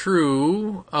literally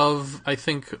true of, I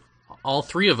think, all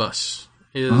three of us.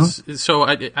 So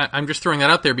I'm just throwing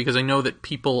that out there because I know that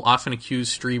people often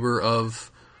accuse Strieber of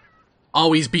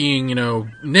always being,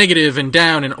 negative and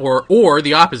down, and or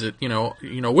the opposite.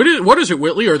 What is it,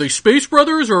 Whitley? Are they space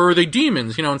brothers or are they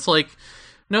demons? It's like,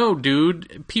 no,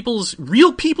 dude. People's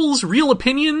real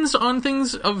opinions on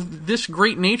things of this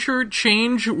great nature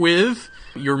change with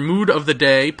your mood of the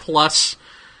day, plus,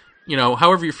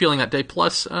 however you're feeling that day,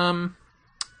 plus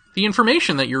the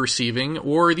information that you're receiving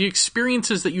or the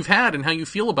experiences that you've had and how you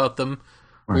feel about them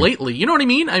lately. You know what I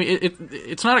mean?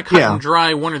 It's not a cut and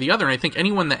dry one or the other. And I think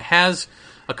anyone that has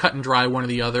a cut and dry one or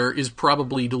the other is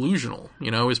probably delusional,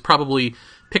 is probably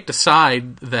picked a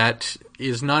side that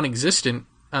is non-existent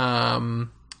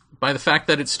by the fact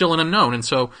that it's still an unknown. And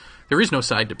so there is no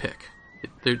side to pick.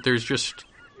 There's just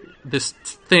this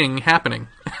thing happening.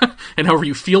 And however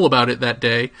you feel about it that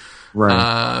day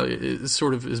is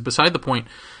beside the point.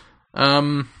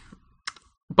 But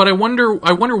I wonder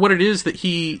what it is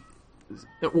that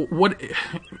what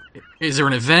is there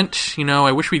an event?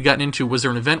 I wish we'd gotten into. Was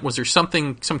there an event? Was there some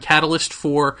catalyst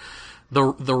for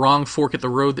the wrong fork at the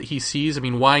road that he sees? I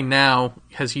mean, why now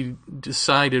has he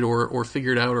decided or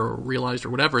figured out or realized or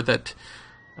whatever that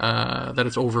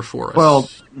it's over for us? Well,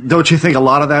 don't you think a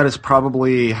lot of that is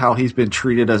probably how he's been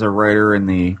treated as a writer in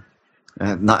the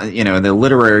in the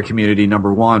literary community,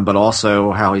 number one, but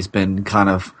also how he's been kind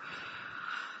of,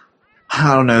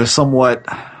 I don't know, somewhat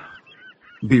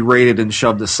berated and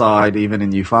shoved aside even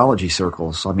in ufology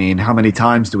circles. I mean, how many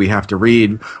times do we have to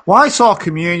read, well, I saw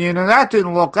communion and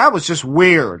that was just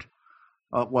weird.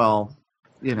 And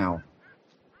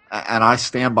I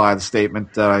stand by the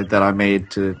statement that I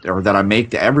make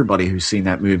to everybody who's seen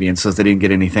that movie and says they didn't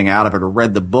get anything out of it, or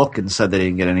read the book and said they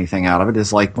didn't get anything out of it.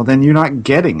 Is like, well, then you're not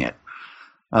getting it.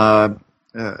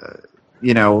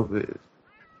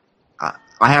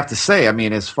 I have to say, I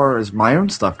mean, as far as my own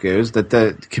stuff goes, that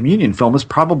the communion film is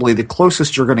probably the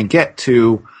closest you're going to get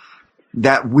to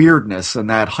that weirdness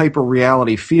and that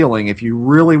hyper-reality feeling if you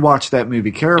really watch that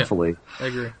movie carefully. Yeah, I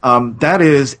agree. That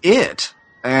is it.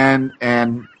 And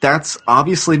that's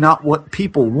obviously not what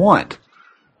people want.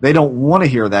 They don't want to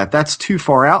hear that. That's too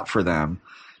far out for them.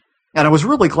 And I was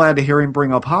really glad to hear him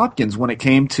bring up Hopkins when it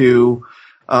came to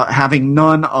having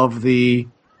none of the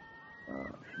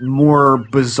more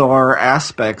bizarre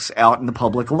aspects out in the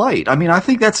public light. I mean, I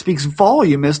think that speaks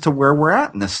volume as to where we're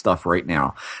at in this stuff right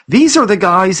now. These are the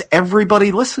guys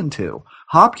everybody listened to.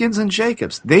 Hopkins and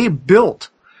Jacobs. They built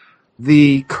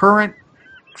the current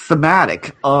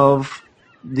thematic of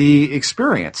the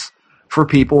experience for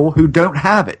people who don't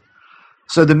have it.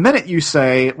 So the minute you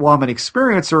say, well, I'm an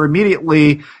experiencer,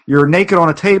 immediately you're naked on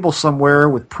a table somewhere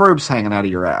with probes hanging out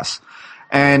of your ass.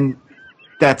 And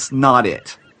that's not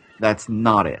it. That's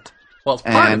not it. Well, it's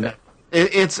part of it.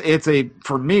 It's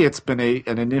for me, it's been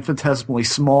an infinitesimally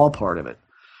small part of it.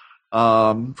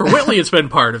 For Whitley, it's been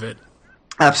part of it.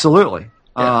 Absolutely.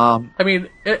 Yeah. I mean,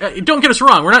 don't get us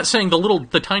wrong. We're not saying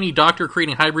the tiny doctor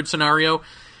creating hybrid scenario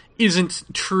isn't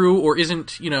true or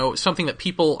isn't, something that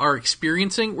people are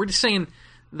experiencing. We're just saying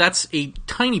that's a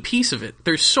tiny piece of it.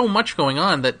 There's so much going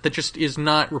on that just is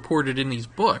not reported in these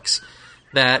books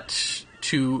that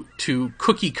to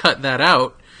cookie cut that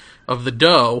out of the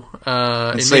dough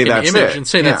and make an image and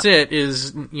say that's it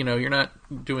is, you're not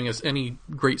doing us any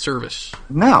great service.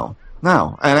 No.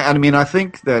 And I mean, I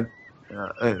think that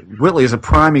Whitley is a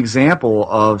prime example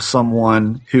of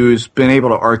someone who's been able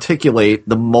to articulate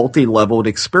the multi-leveled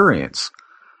experience.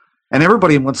 And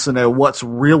everybody wants to know what's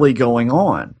really going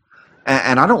on.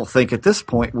 And I don't think at this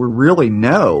point we really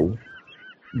know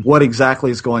what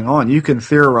exactly is going on. You can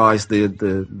theorize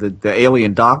the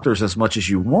alien doctors as much as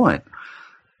you want,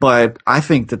 but I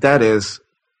think that is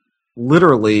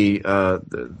literally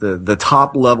the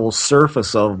top level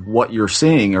surface of what you're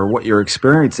seeing or what you're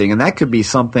experiencing, and that could be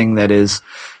something that is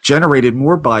generated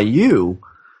more by you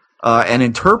and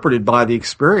interpreted by the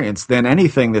experience than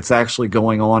anything that's actually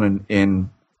going on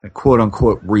in quote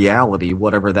unquote reality,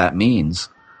 whatever that means.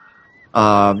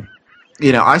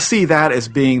 I see that as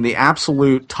being the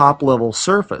absolute top level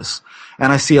surface.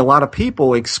 And I see a lot of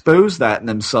people expose that in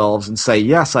themselves and say,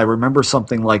 yes, I remember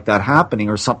something like that happening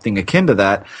or something akin to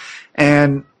that.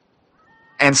 And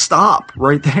stop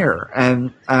right there.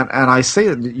 And I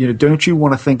say, don't you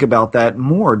want to think about that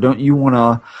more? Don't you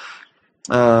want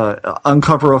to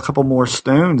uncover a couple more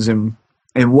stones in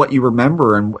what you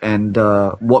remember and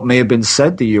what may have been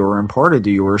said to you or imparted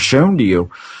to you or shown to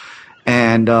you?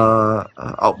 And,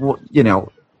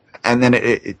 and then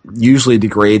it usually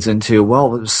degrades into,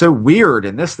 well, it was so weird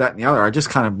and this, that, and the other. I just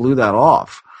kind of blew that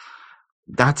off.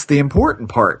 That's the important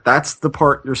part. That's the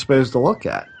part you're supposed to look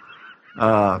at.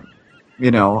 I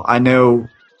know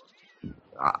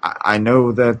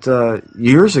that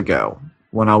years ago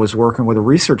when I was working with a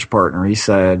research partner, he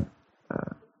said,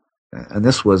 and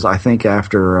this was, I think,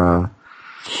 after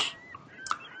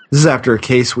a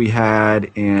case we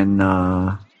had in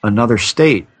another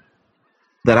state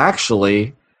that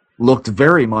actually looked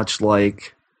very much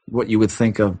like what you would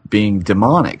think of being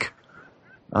demonic.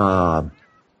 A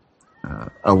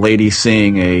lady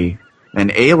seeing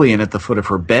an alien at the foot of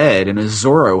her bed in a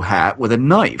Zorro hat with a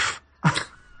knife,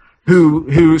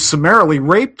 who summarily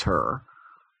raped her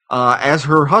as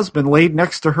her husband laid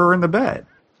next to her in the bed.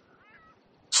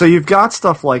 So you've got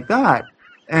stuff like that,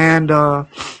 and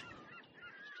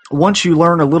once you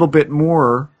learn a little bit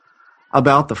more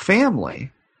about the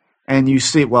family, and you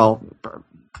see,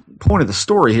 point of the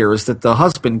story here is that the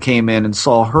husband came in and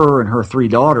saw her and her 3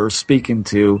 daughters speaking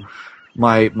to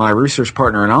my research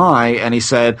partner and I, and he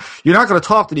said, "You're not going to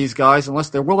talk to these guys unless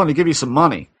they're willing to give you some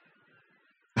money."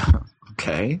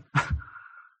 Okay.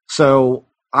 So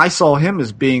I saw him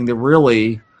as being the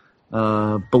really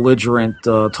belligerent,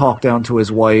 talk down to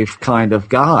his wife kind of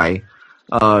guy,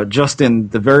 just in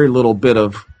the very little bit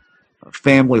of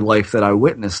family life that I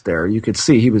witnessed there. You could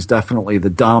see he was definitely the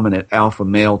dominant alpha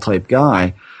male type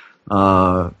guy.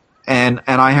 And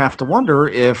I have to wonder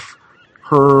if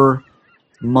her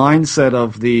mindset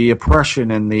of the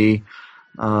oppression and the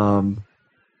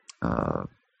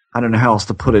I don't know how else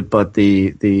to put it, but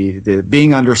the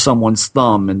being under someone's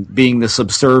thumb and being the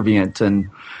subservient and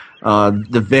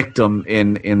the victim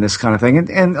in this kind of thing,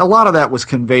 and a lot of that was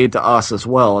conveyed to us as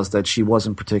well, as that she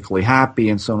wasn't particularly happy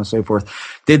and so on and so forth.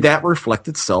 Did that reflect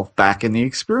itself back in the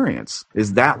experience?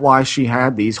 Is that why she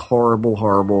had these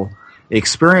horrible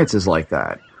experiences like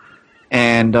that?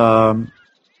 And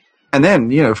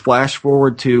then, flash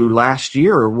forward to last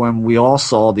year when we all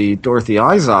saw the Dorothy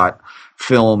Izot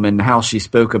film and how she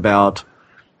spoke about,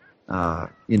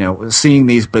 seeing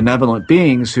these benevolent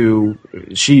beings who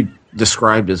she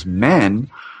described as men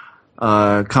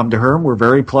come to her and were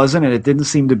very pleasant, and it didn't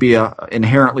seem to be a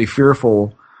inherently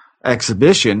fearful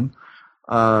exhibition.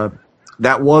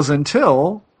 That was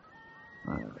until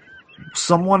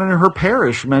someone in her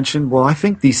parish mentioned, well, I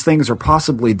think these things are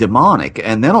possibly demonic.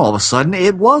 And then all of a sudden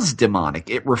it was demonic.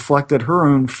 It reflected her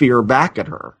own fear back at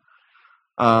her.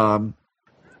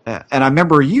 and I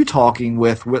remember you talking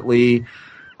with Whitley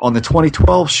on the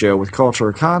 2012 show with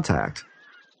Cultural Contact,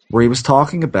 where he was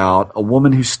talking about a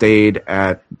woman who stayed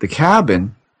at the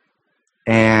cabin,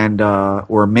 and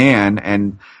or a man,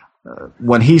 and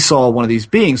when he saw one of these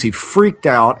beings, he freaked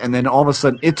out, and then all of a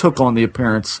sudden it took on the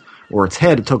appearance, or its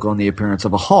head took on the appearance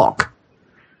of a hawk.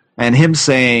 And him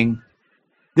saying,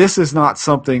 this is not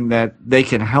something that they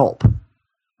can help.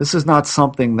 This is not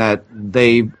something that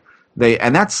they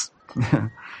and that's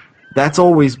that's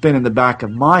always been in the back of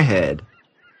my head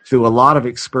through a lot of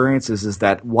experiences, is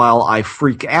that while I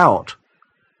freak out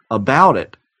about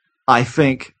it, I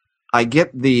think I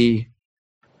get the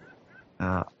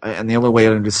and the only way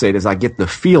I'm going to say it is I get the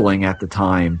feeling at the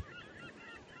time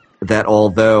that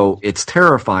although it's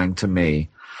terrifying to me,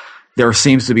 there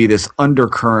seems to be this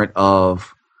undercurrent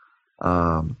of,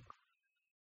 in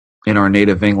our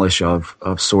native English, of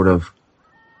sort of,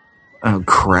 oh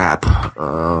crap,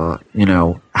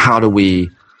 how do we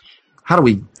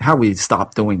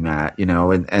stop doing that,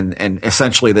 and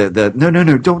essentially the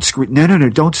no, don't scream, no,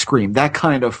 don't scream, that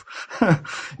kind of,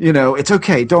 it's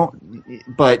okay,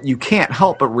 but you can't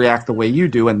help but react the way you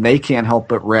do, and they can't help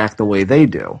but react the way they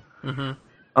do. Mm-hmm.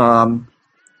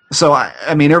 So,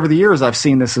 I mean, over the years, I've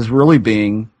seen this as really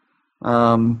being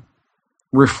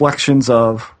reflections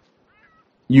of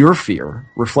your fear,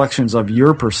 reflections of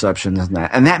your perceptions,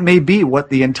 and that may be what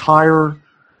the entire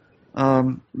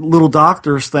little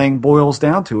doctors thing boils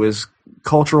down to, is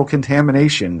cultural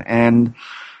contamination, and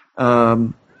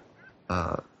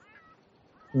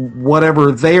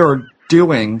whatever they are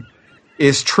doing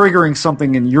is triggering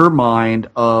something in your mind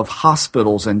of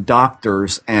hospitals and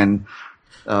doctors and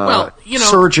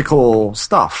surgical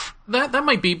stuff. That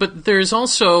might be, but there's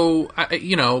also,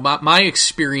 my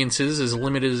experiences, as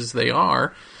limited as they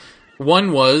are,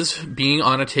 one was being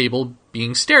on a table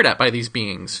being stared at by these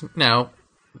beings. Now,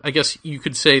 I guess you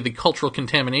could say the cultural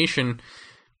contamination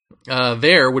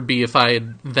there would be if I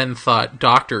had then thought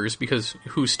doctors, because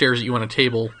who stares at you on a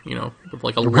table, with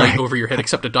like a light over your head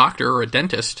except a doctor or a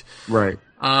dentist. Right.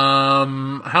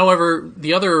 However,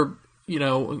 the other,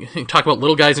 talk about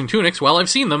little guys in tunics. Well, I've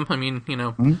seen them. I mean,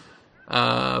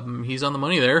 he's on the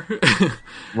money there.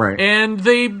 Right. And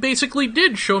they basically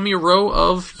did show me a row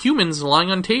of humans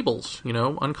lying on tables,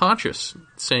 unconscious,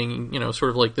 saying,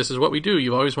 sort of like, this is what we do.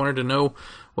 You always wanted to know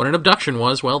what an abduction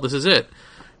was. Well, this is it.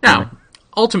 Now,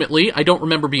 ultimately, I don't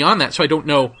remember beyond that, so I don't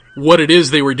know what it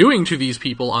is they were doing to these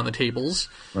people on the tables.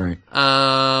 Right.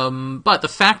 But the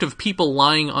fact of people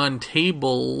lying on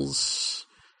tables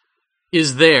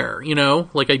is there,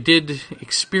 like I did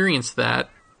experience that.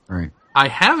 Right. I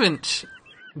haven't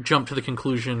jumped to the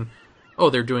conclusion,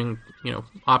 they're doing,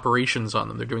 operations on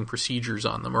them, they're doing procedures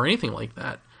on them, or anything like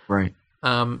that. Right.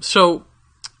 So,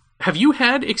 have you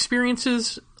had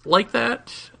experiences like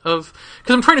that? Because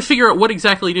I'm trying to figure out what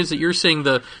exactly it is that you're saying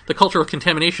the cultural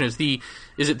contamination is.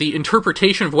 Is it the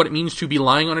interpretation of what it means to be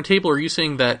lying on a table, or are you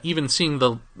saying that even seeing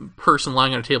the person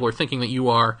lying on a table or thinking that you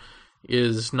are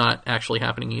is not actually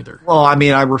happening either? Well, I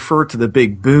mean, I refer to the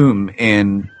big boom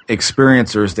in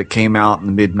experiencers that came out in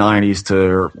the mid-90s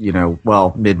to,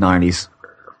 mid-90s,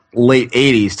 late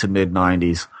 80s to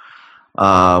mid-90s,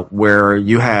 where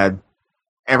you had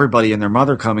everybody and their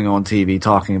mother coming on TV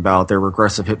talking about their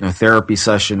regressive hypnotherapy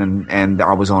session, and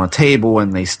I was on a table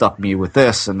and they stuck me with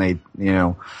this, and they,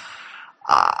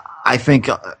 I think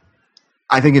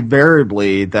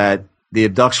invariably that the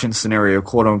abduction scenario,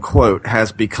 quote unquote,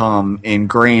 has become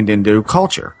ingrained into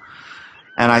culture.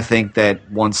 And I think that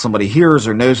once somebody hears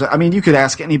or knows, I mean, you could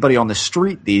ask anybody on the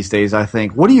street these days, I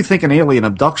think, what do you think an alien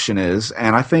abduction is?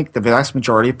 And I think the vast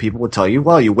majority of people would tell you,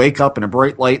 well, you wake up in a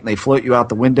bright light and they float you out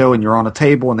the window and you're on a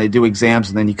table and they do exams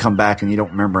and then you come back and you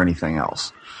don't remember anything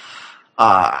else.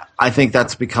 I think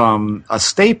that's become a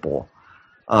staple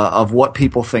of what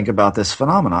people think about this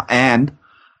phenomena. And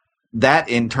that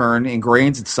in turn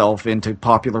ingrains itself into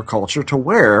popular culture to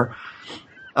where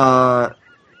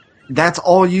that's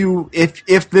all you,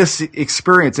 if this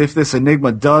experience, if this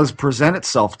enigma does present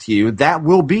itself to you, that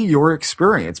will be your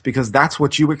experience, because that's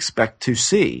what you expect to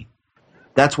see.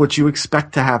 That's what you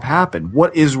expect to have happen.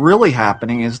 What is really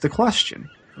happening is the question.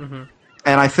 Mm-hmm.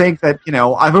 And I think that,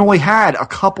 I've only had a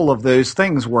couple of those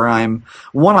things where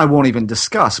one I won't even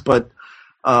discuss, but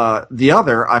the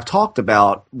other I've talked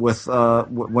about with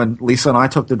when Lisa and I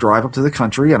took the drive up to the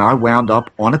country, and I wound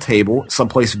up on a table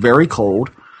someplace very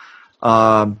cold.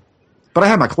 But I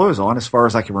had my clothes on as far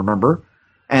as I can remember,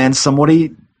 and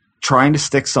somebody trying to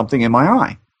stick something in my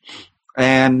eye.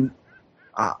 And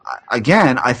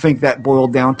again, I think that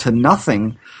boiled down to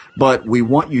nothing, but we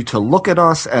want you to look at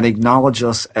us and acknowledge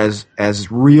us as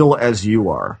real as you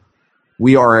are.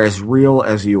 We are as real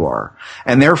as you are.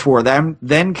 And therefore,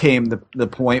 then came the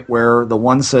point where the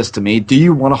one says to me, do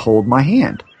you want to hold my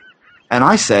hand? And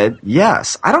I said,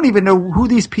 yes. I don't even know who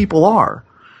these people are,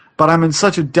 but I'm in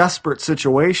such a desperate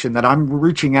situation that I'm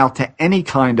reaching out to any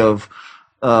kind of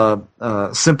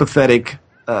sympathetic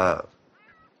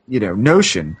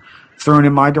notion thrown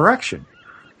in my direction.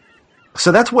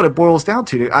 So that's what it boils down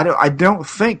to. I don't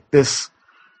think this.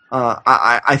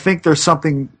 I think there's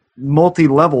something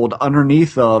multi-leveled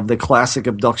underneath of the classic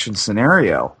abduction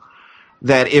scenario.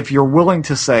 That if you're willing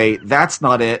to say that's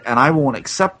not it, and I won't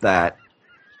accept that,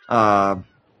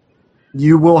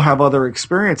 you will have other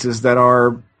experiences that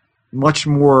are much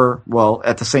more. Well,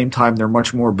 at the same time, they're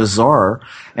much more bizarre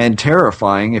and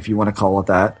terrifying, if you want to call it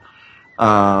that.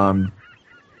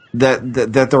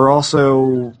 That they're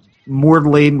also more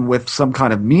laden with some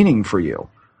kind of meaning for you.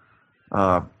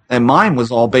 And mine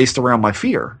was all based around my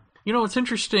fear. You know, it's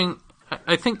interesting.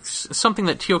 I think something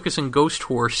that Teokas and Ghost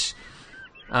Horse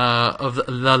of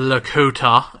the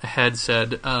Lakota had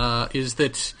said is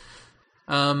that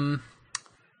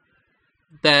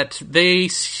that they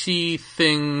see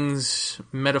things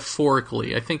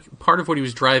metaphorically. I think part of what he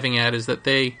was driving at is that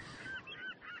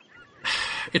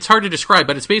it's hard to describe,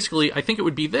 but it's basically, I think it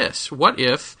would be this. What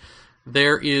if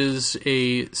there is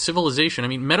a civilization? I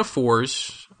mean,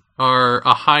 metaphors are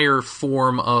a higher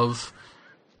form of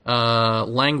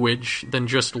language than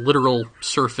just literal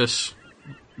surface,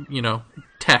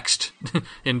 text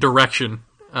in direction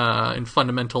in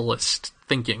fundamentalist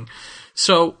thinking.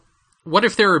 So what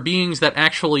if there are beings that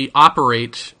actually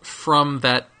operate from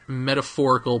that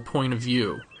metaphorical point of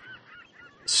view?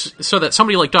 So that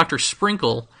somebody like Dr.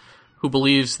 Sprinkle, who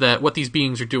believes that what these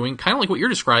beings are doing, kind of like what you're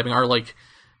describing, are like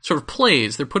sort of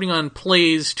plays. They're putting on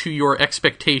plays to your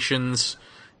expectations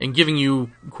and giving you,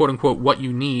 quote-unquote, what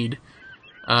you need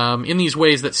in these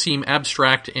ways that seem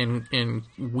abstract and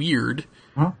weird.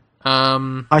 Huh?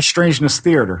 High strangeness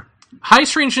theater. High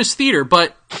strangeness theater,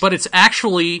 but it's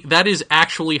actually, that is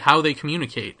actually how they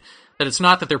communicate. That it's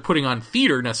not that they're putting on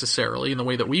theater necessarily in the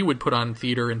way that we would put on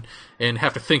theater and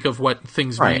have to think of what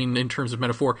things mean in terms of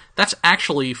metaphor. That's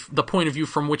actually the point of view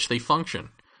from which they function.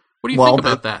 What do you think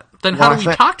about that? Then how do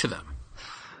we talk to them?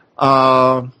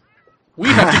 We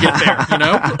have to get there,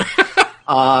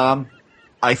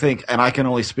 I think, and I can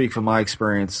only speak from my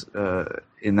experience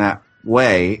in that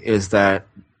way, is that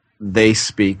they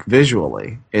speak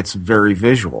visually. It's very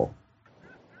visual.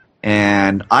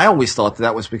 And I always thought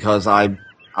that was because I'm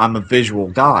a visual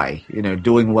guy,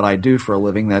 doing what I do for a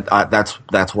living.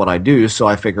 That's what I do. So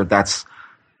I figured that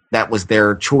was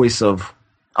their choice of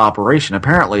operation.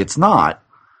 Apparently, it's not,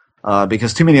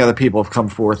 because too many other people have come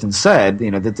forth and said,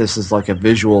 that this is like a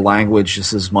visual language.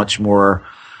 This is much more,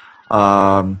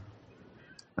 a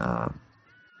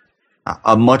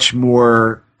much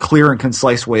more clear and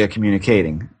concise way of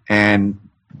communicating, and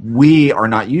we are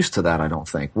not used to that. I don't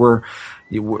think we're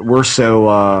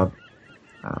so.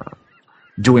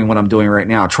 Doing what I'm doing right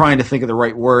now, trying to think of the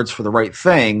right words for the right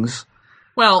things.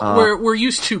 Well, we're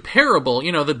used to parable.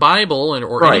 The Bible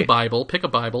or any Bible, pick a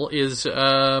Bible, is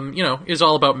is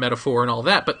all about metaphor and all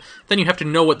that. But then you have to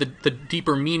know what the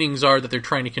deeper meanings are that they're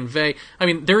trying to convey. I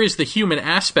mean, there is the human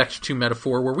aspect to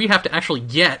metaphor where we have to actually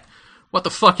get what the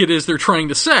fuck it is they're trying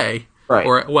to say. Right.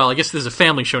 Or, well, I guess this is a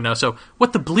family show now, so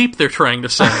what the bleep they're trying to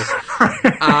say.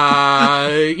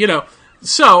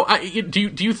 So,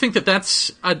 do you think that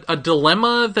that's a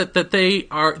dilemma that they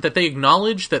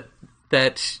acknowledge that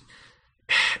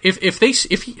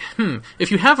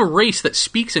if you have a race that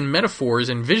speaks in metaphors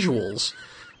and visuals,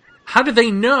 how do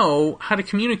they know how to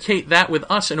communicate that with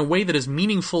us in a way that is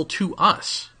meaningful to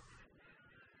us?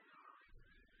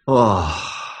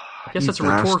 Oh, I guess that's a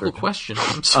rhetorical question.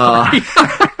 I'm sorry.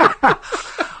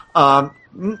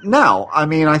 No, I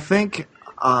mean, I think.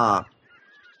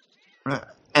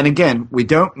 And again, we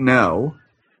don't know.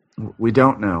 We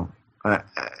don't know.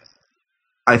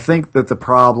 I think that the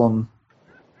problem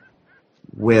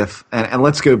with, and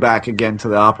let's go back again to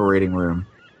the operating room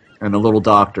and the little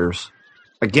doctors.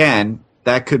 Again,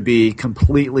 that could be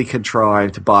completely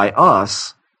contrived by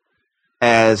us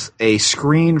as a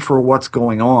screen for what's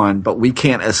going on, but we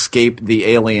can't escape the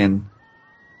alien.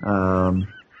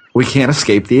 We can't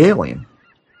escape the alien.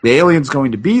 The alien's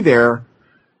going to be there.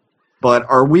 But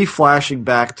are we flashing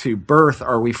back to birth?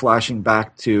 Are we flashing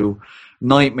back to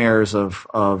nightmares of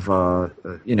I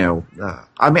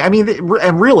mean,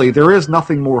 and really, there is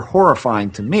nothing more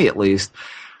horrifying to me, at least,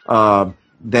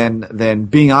 than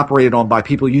being operated on by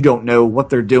people you don't know what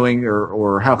they're doing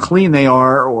or how clean they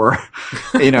are, or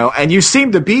and you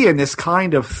seem to be in this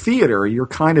kind of theater. You're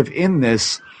kind of in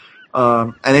this,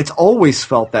 and it's always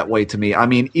felt that way to me. I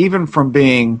mean, even from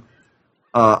being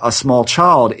a small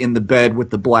child in the bed with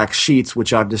the black sheets,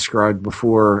 which I've described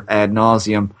before ad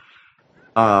nauseum,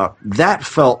 that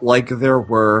felt like there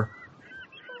were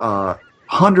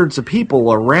hundreds of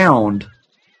people around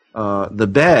the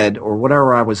bed or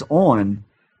whatever I was on,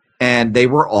 and they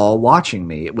were all watching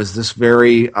me. It was this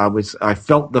I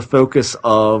felt the focus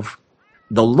of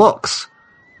the looks,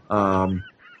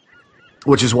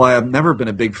 which is why I've never been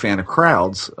a big fan of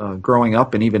crowds growing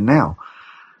up and even now.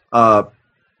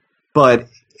 But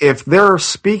if they're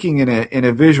speaking in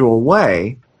a visual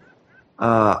way,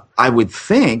 I would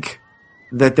think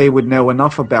that they would know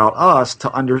enough about us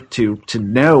to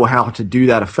know how to do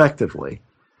that effectively.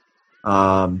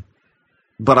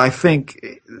 But I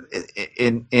think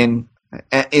in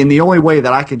the only way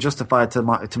that I can justify it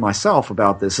to myself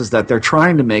about this is that they're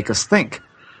trying to make us think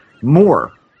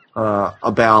more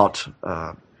about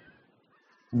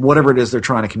whatever it is they're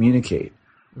trying to communicate.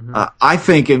 Mm-hmm. I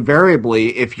think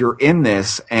invariably, if you're in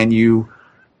this and you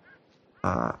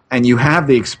have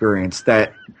the experience,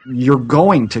 that you're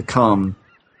going to come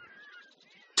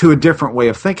to a different way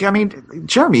of thinking. I mean,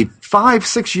 Jeremy,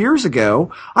 5-6 years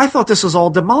ago, I thought this was all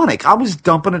demonic. I was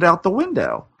dumping it out the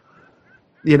window,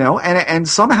 and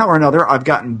somehow or another, I've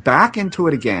gotten back into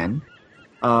it again.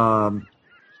 Not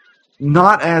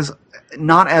as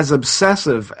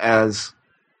obsessive as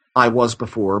I was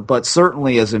before, but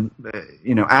certainly as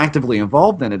actively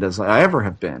involved in it as I ever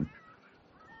have been.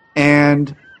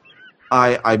 And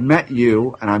I met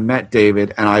you and I met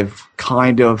David, and I've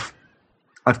come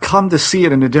to see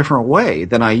it in a different way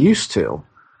than I used to.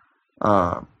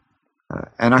 And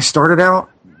I started out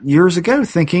years ago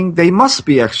thinking they must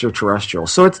be extraterrestrial.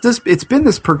 So it's been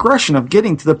this progression of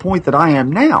getting to the point that I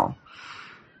am now.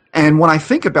 And when I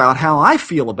think about how I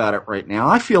feel about it right now,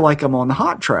 I feel like I'm on the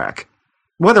hot track.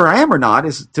 Whether I am or not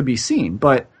is to be seen,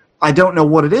 but I don't know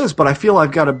what it is, but I feel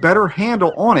I've got a better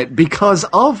handle on it because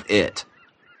of it.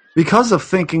 Because of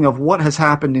thinking of what has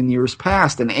happened in years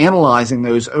past and analyzing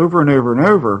those over and over and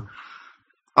over,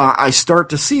 I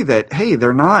start to see that, hey,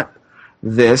 they're not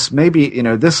this. Maybe,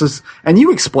 this is... And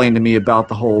you explained to me about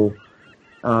the whole...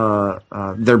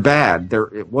 they're bad.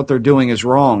 What they're doing is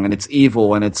wrong, and it's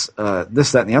evil, and it's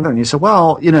this, that, and the other. And you said,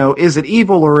 well, is it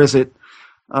evil, or is it,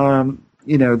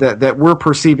 that we're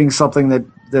perceiving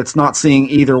something that's not seeing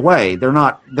either way?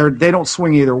 They don't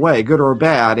swing either way, good or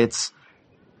bad. It's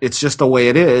just the way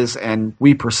it is, and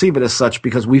we perceive it as such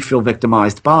because we feel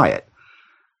victimized by it.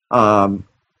 And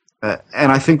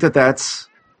I think that's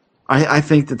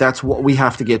what we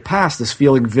have to get past, is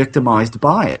feeling victimized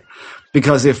by it.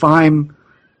 Because if I'm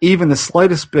even the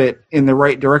slightest bit in the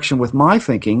right direction with my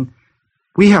thinking,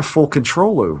 we have full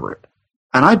control over it,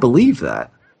 and I believe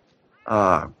that.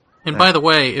 And by the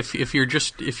way, if you're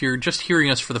just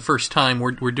hearing us for the first time,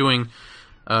 we're doing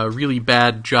a really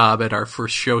bad job at our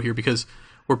first show here, because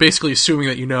we're basically assuming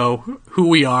that you know who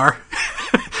we are,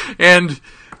 and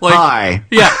hi,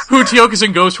 who Teokas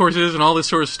and Ghost Horse is, and all this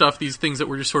sort of stuff. These things that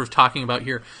we're just sort of talking about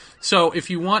here. So if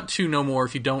you want to know more,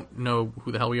 if you don't know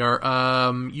who the hell we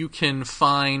are, you can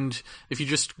find, if you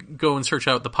just go and search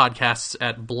out the podcasts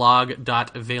at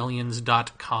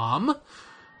blog.valians.com.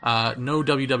 No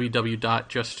www.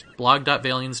 Just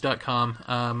blog.valians.com.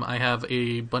 I have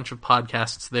a bunch of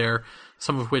podcasts there,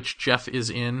 some of which Jeff is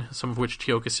in, some of which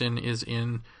Teokasin is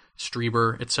in,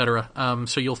 Strieber, etc.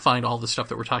 So you'll find all the stuff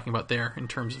that we're talking about there in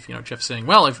terms of, Jeff saying,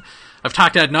 well, I've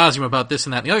talked ad nauseum about this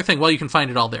and that and the other thing. Well, you can find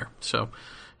it all there. So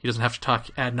he doesn't have to talk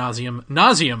ad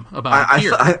nauseum about it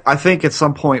here. I think at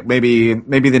some point, maybe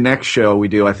the next show we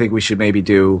do, I think we should maybe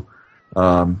do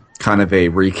kind of a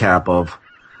recap of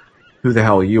who the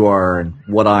hell you are and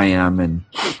what I am and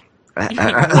what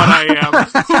I am,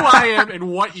 who I am,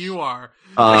 and what you are.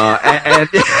 And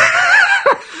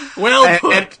well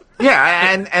put.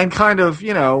 And kind of,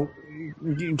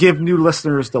 give new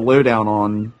listeners the lowdown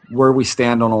on where we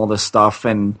stand on all this stuff,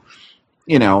 and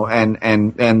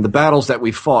and the battles that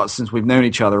we've fought since we've known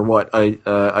each other. What,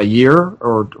 a year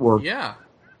or yeah.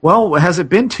 Well, has it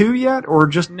been 2 yet, or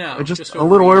just a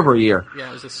little over a year? Yeah,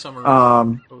 it was this summer.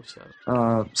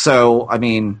 07. So I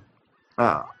mean,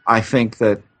 I think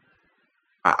it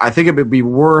would be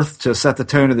worth to set the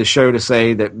tone of the show to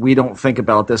say that we don't think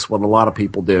about this what a lot of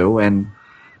people do, and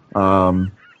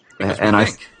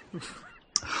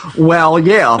well,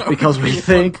 yeah, because we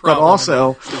think, but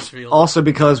also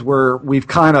because we've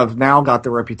kind of now got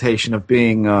the reputation of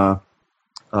being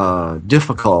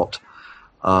difficult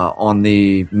on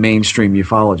the mainstream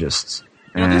ufologists.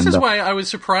 Now, this is why I was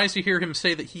surprised to hear him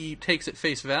say that he takes at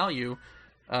face value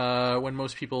when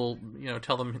most people,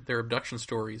 tell them their abduction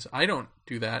stories. I don't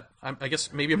do that. I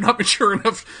guess maybe I'm not mature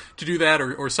enough to do that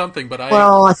or something, but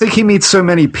Well, I think he meets so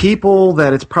many people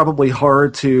that it's probably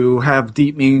hard to have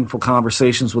deep, meaningful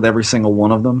conversations with every single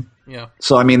one of them. Yeah.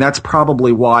 So, I mean, that's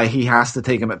probably why he has to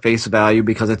take him at face value,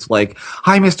 because it's like,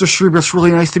 hi, Mr. Strieber, it's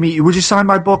really nice to meet you. Would you sign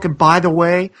my book? And by the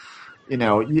way,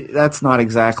 that's not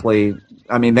exactly...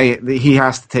 I mean, he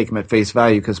has to take him at face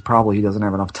value because probably he doesn't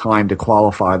have enough time to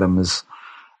qualify them as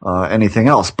anything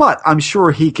else. But I'm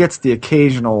sure he gets the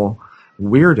occasional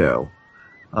weirdo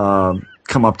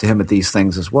come up to him at these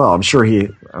things as well. I'm sure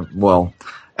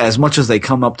as much as they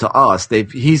come up to us,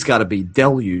 he's got to be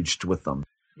deluged with them.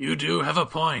 You do have a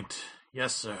point.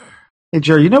 Yes, sir. Hey,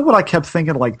 Jerry, you know what I kept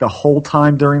thinking like the whole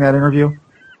time during that interview?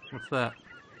 What's that?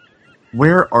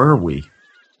 Where are we?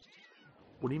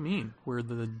 What do you mean? We're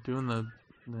doing the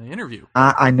interview.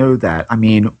 I know that. I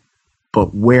mean,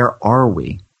 but where are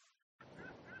we?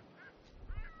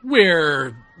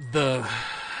 Where the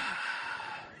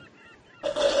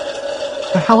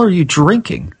hell are you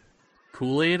drinking?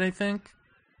 Kool-Aid, I think.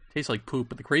 Tastes like poop,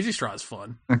 but the crazy straw is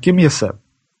fun. Now, give me a sip.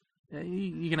 Yeah,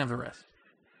 you can have the rest.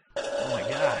 Oh my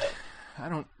god. I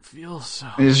don't feel so...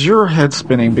 Is your head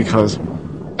spinning because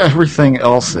everything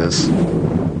else is?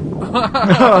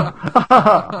 Huh?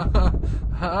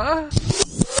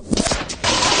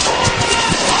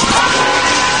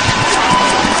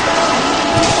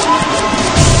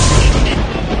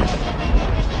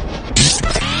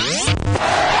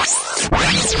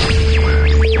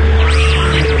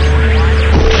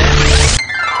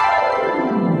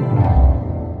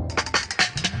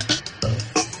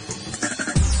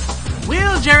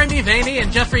 Will Jeremy Vaeni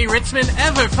and Jeffrey Ritzmann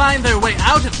ever find their way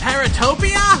out of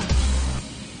Paratopia?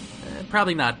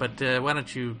 Probably not, but why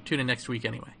don't you tune in next week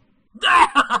anyway?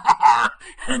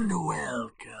 And away.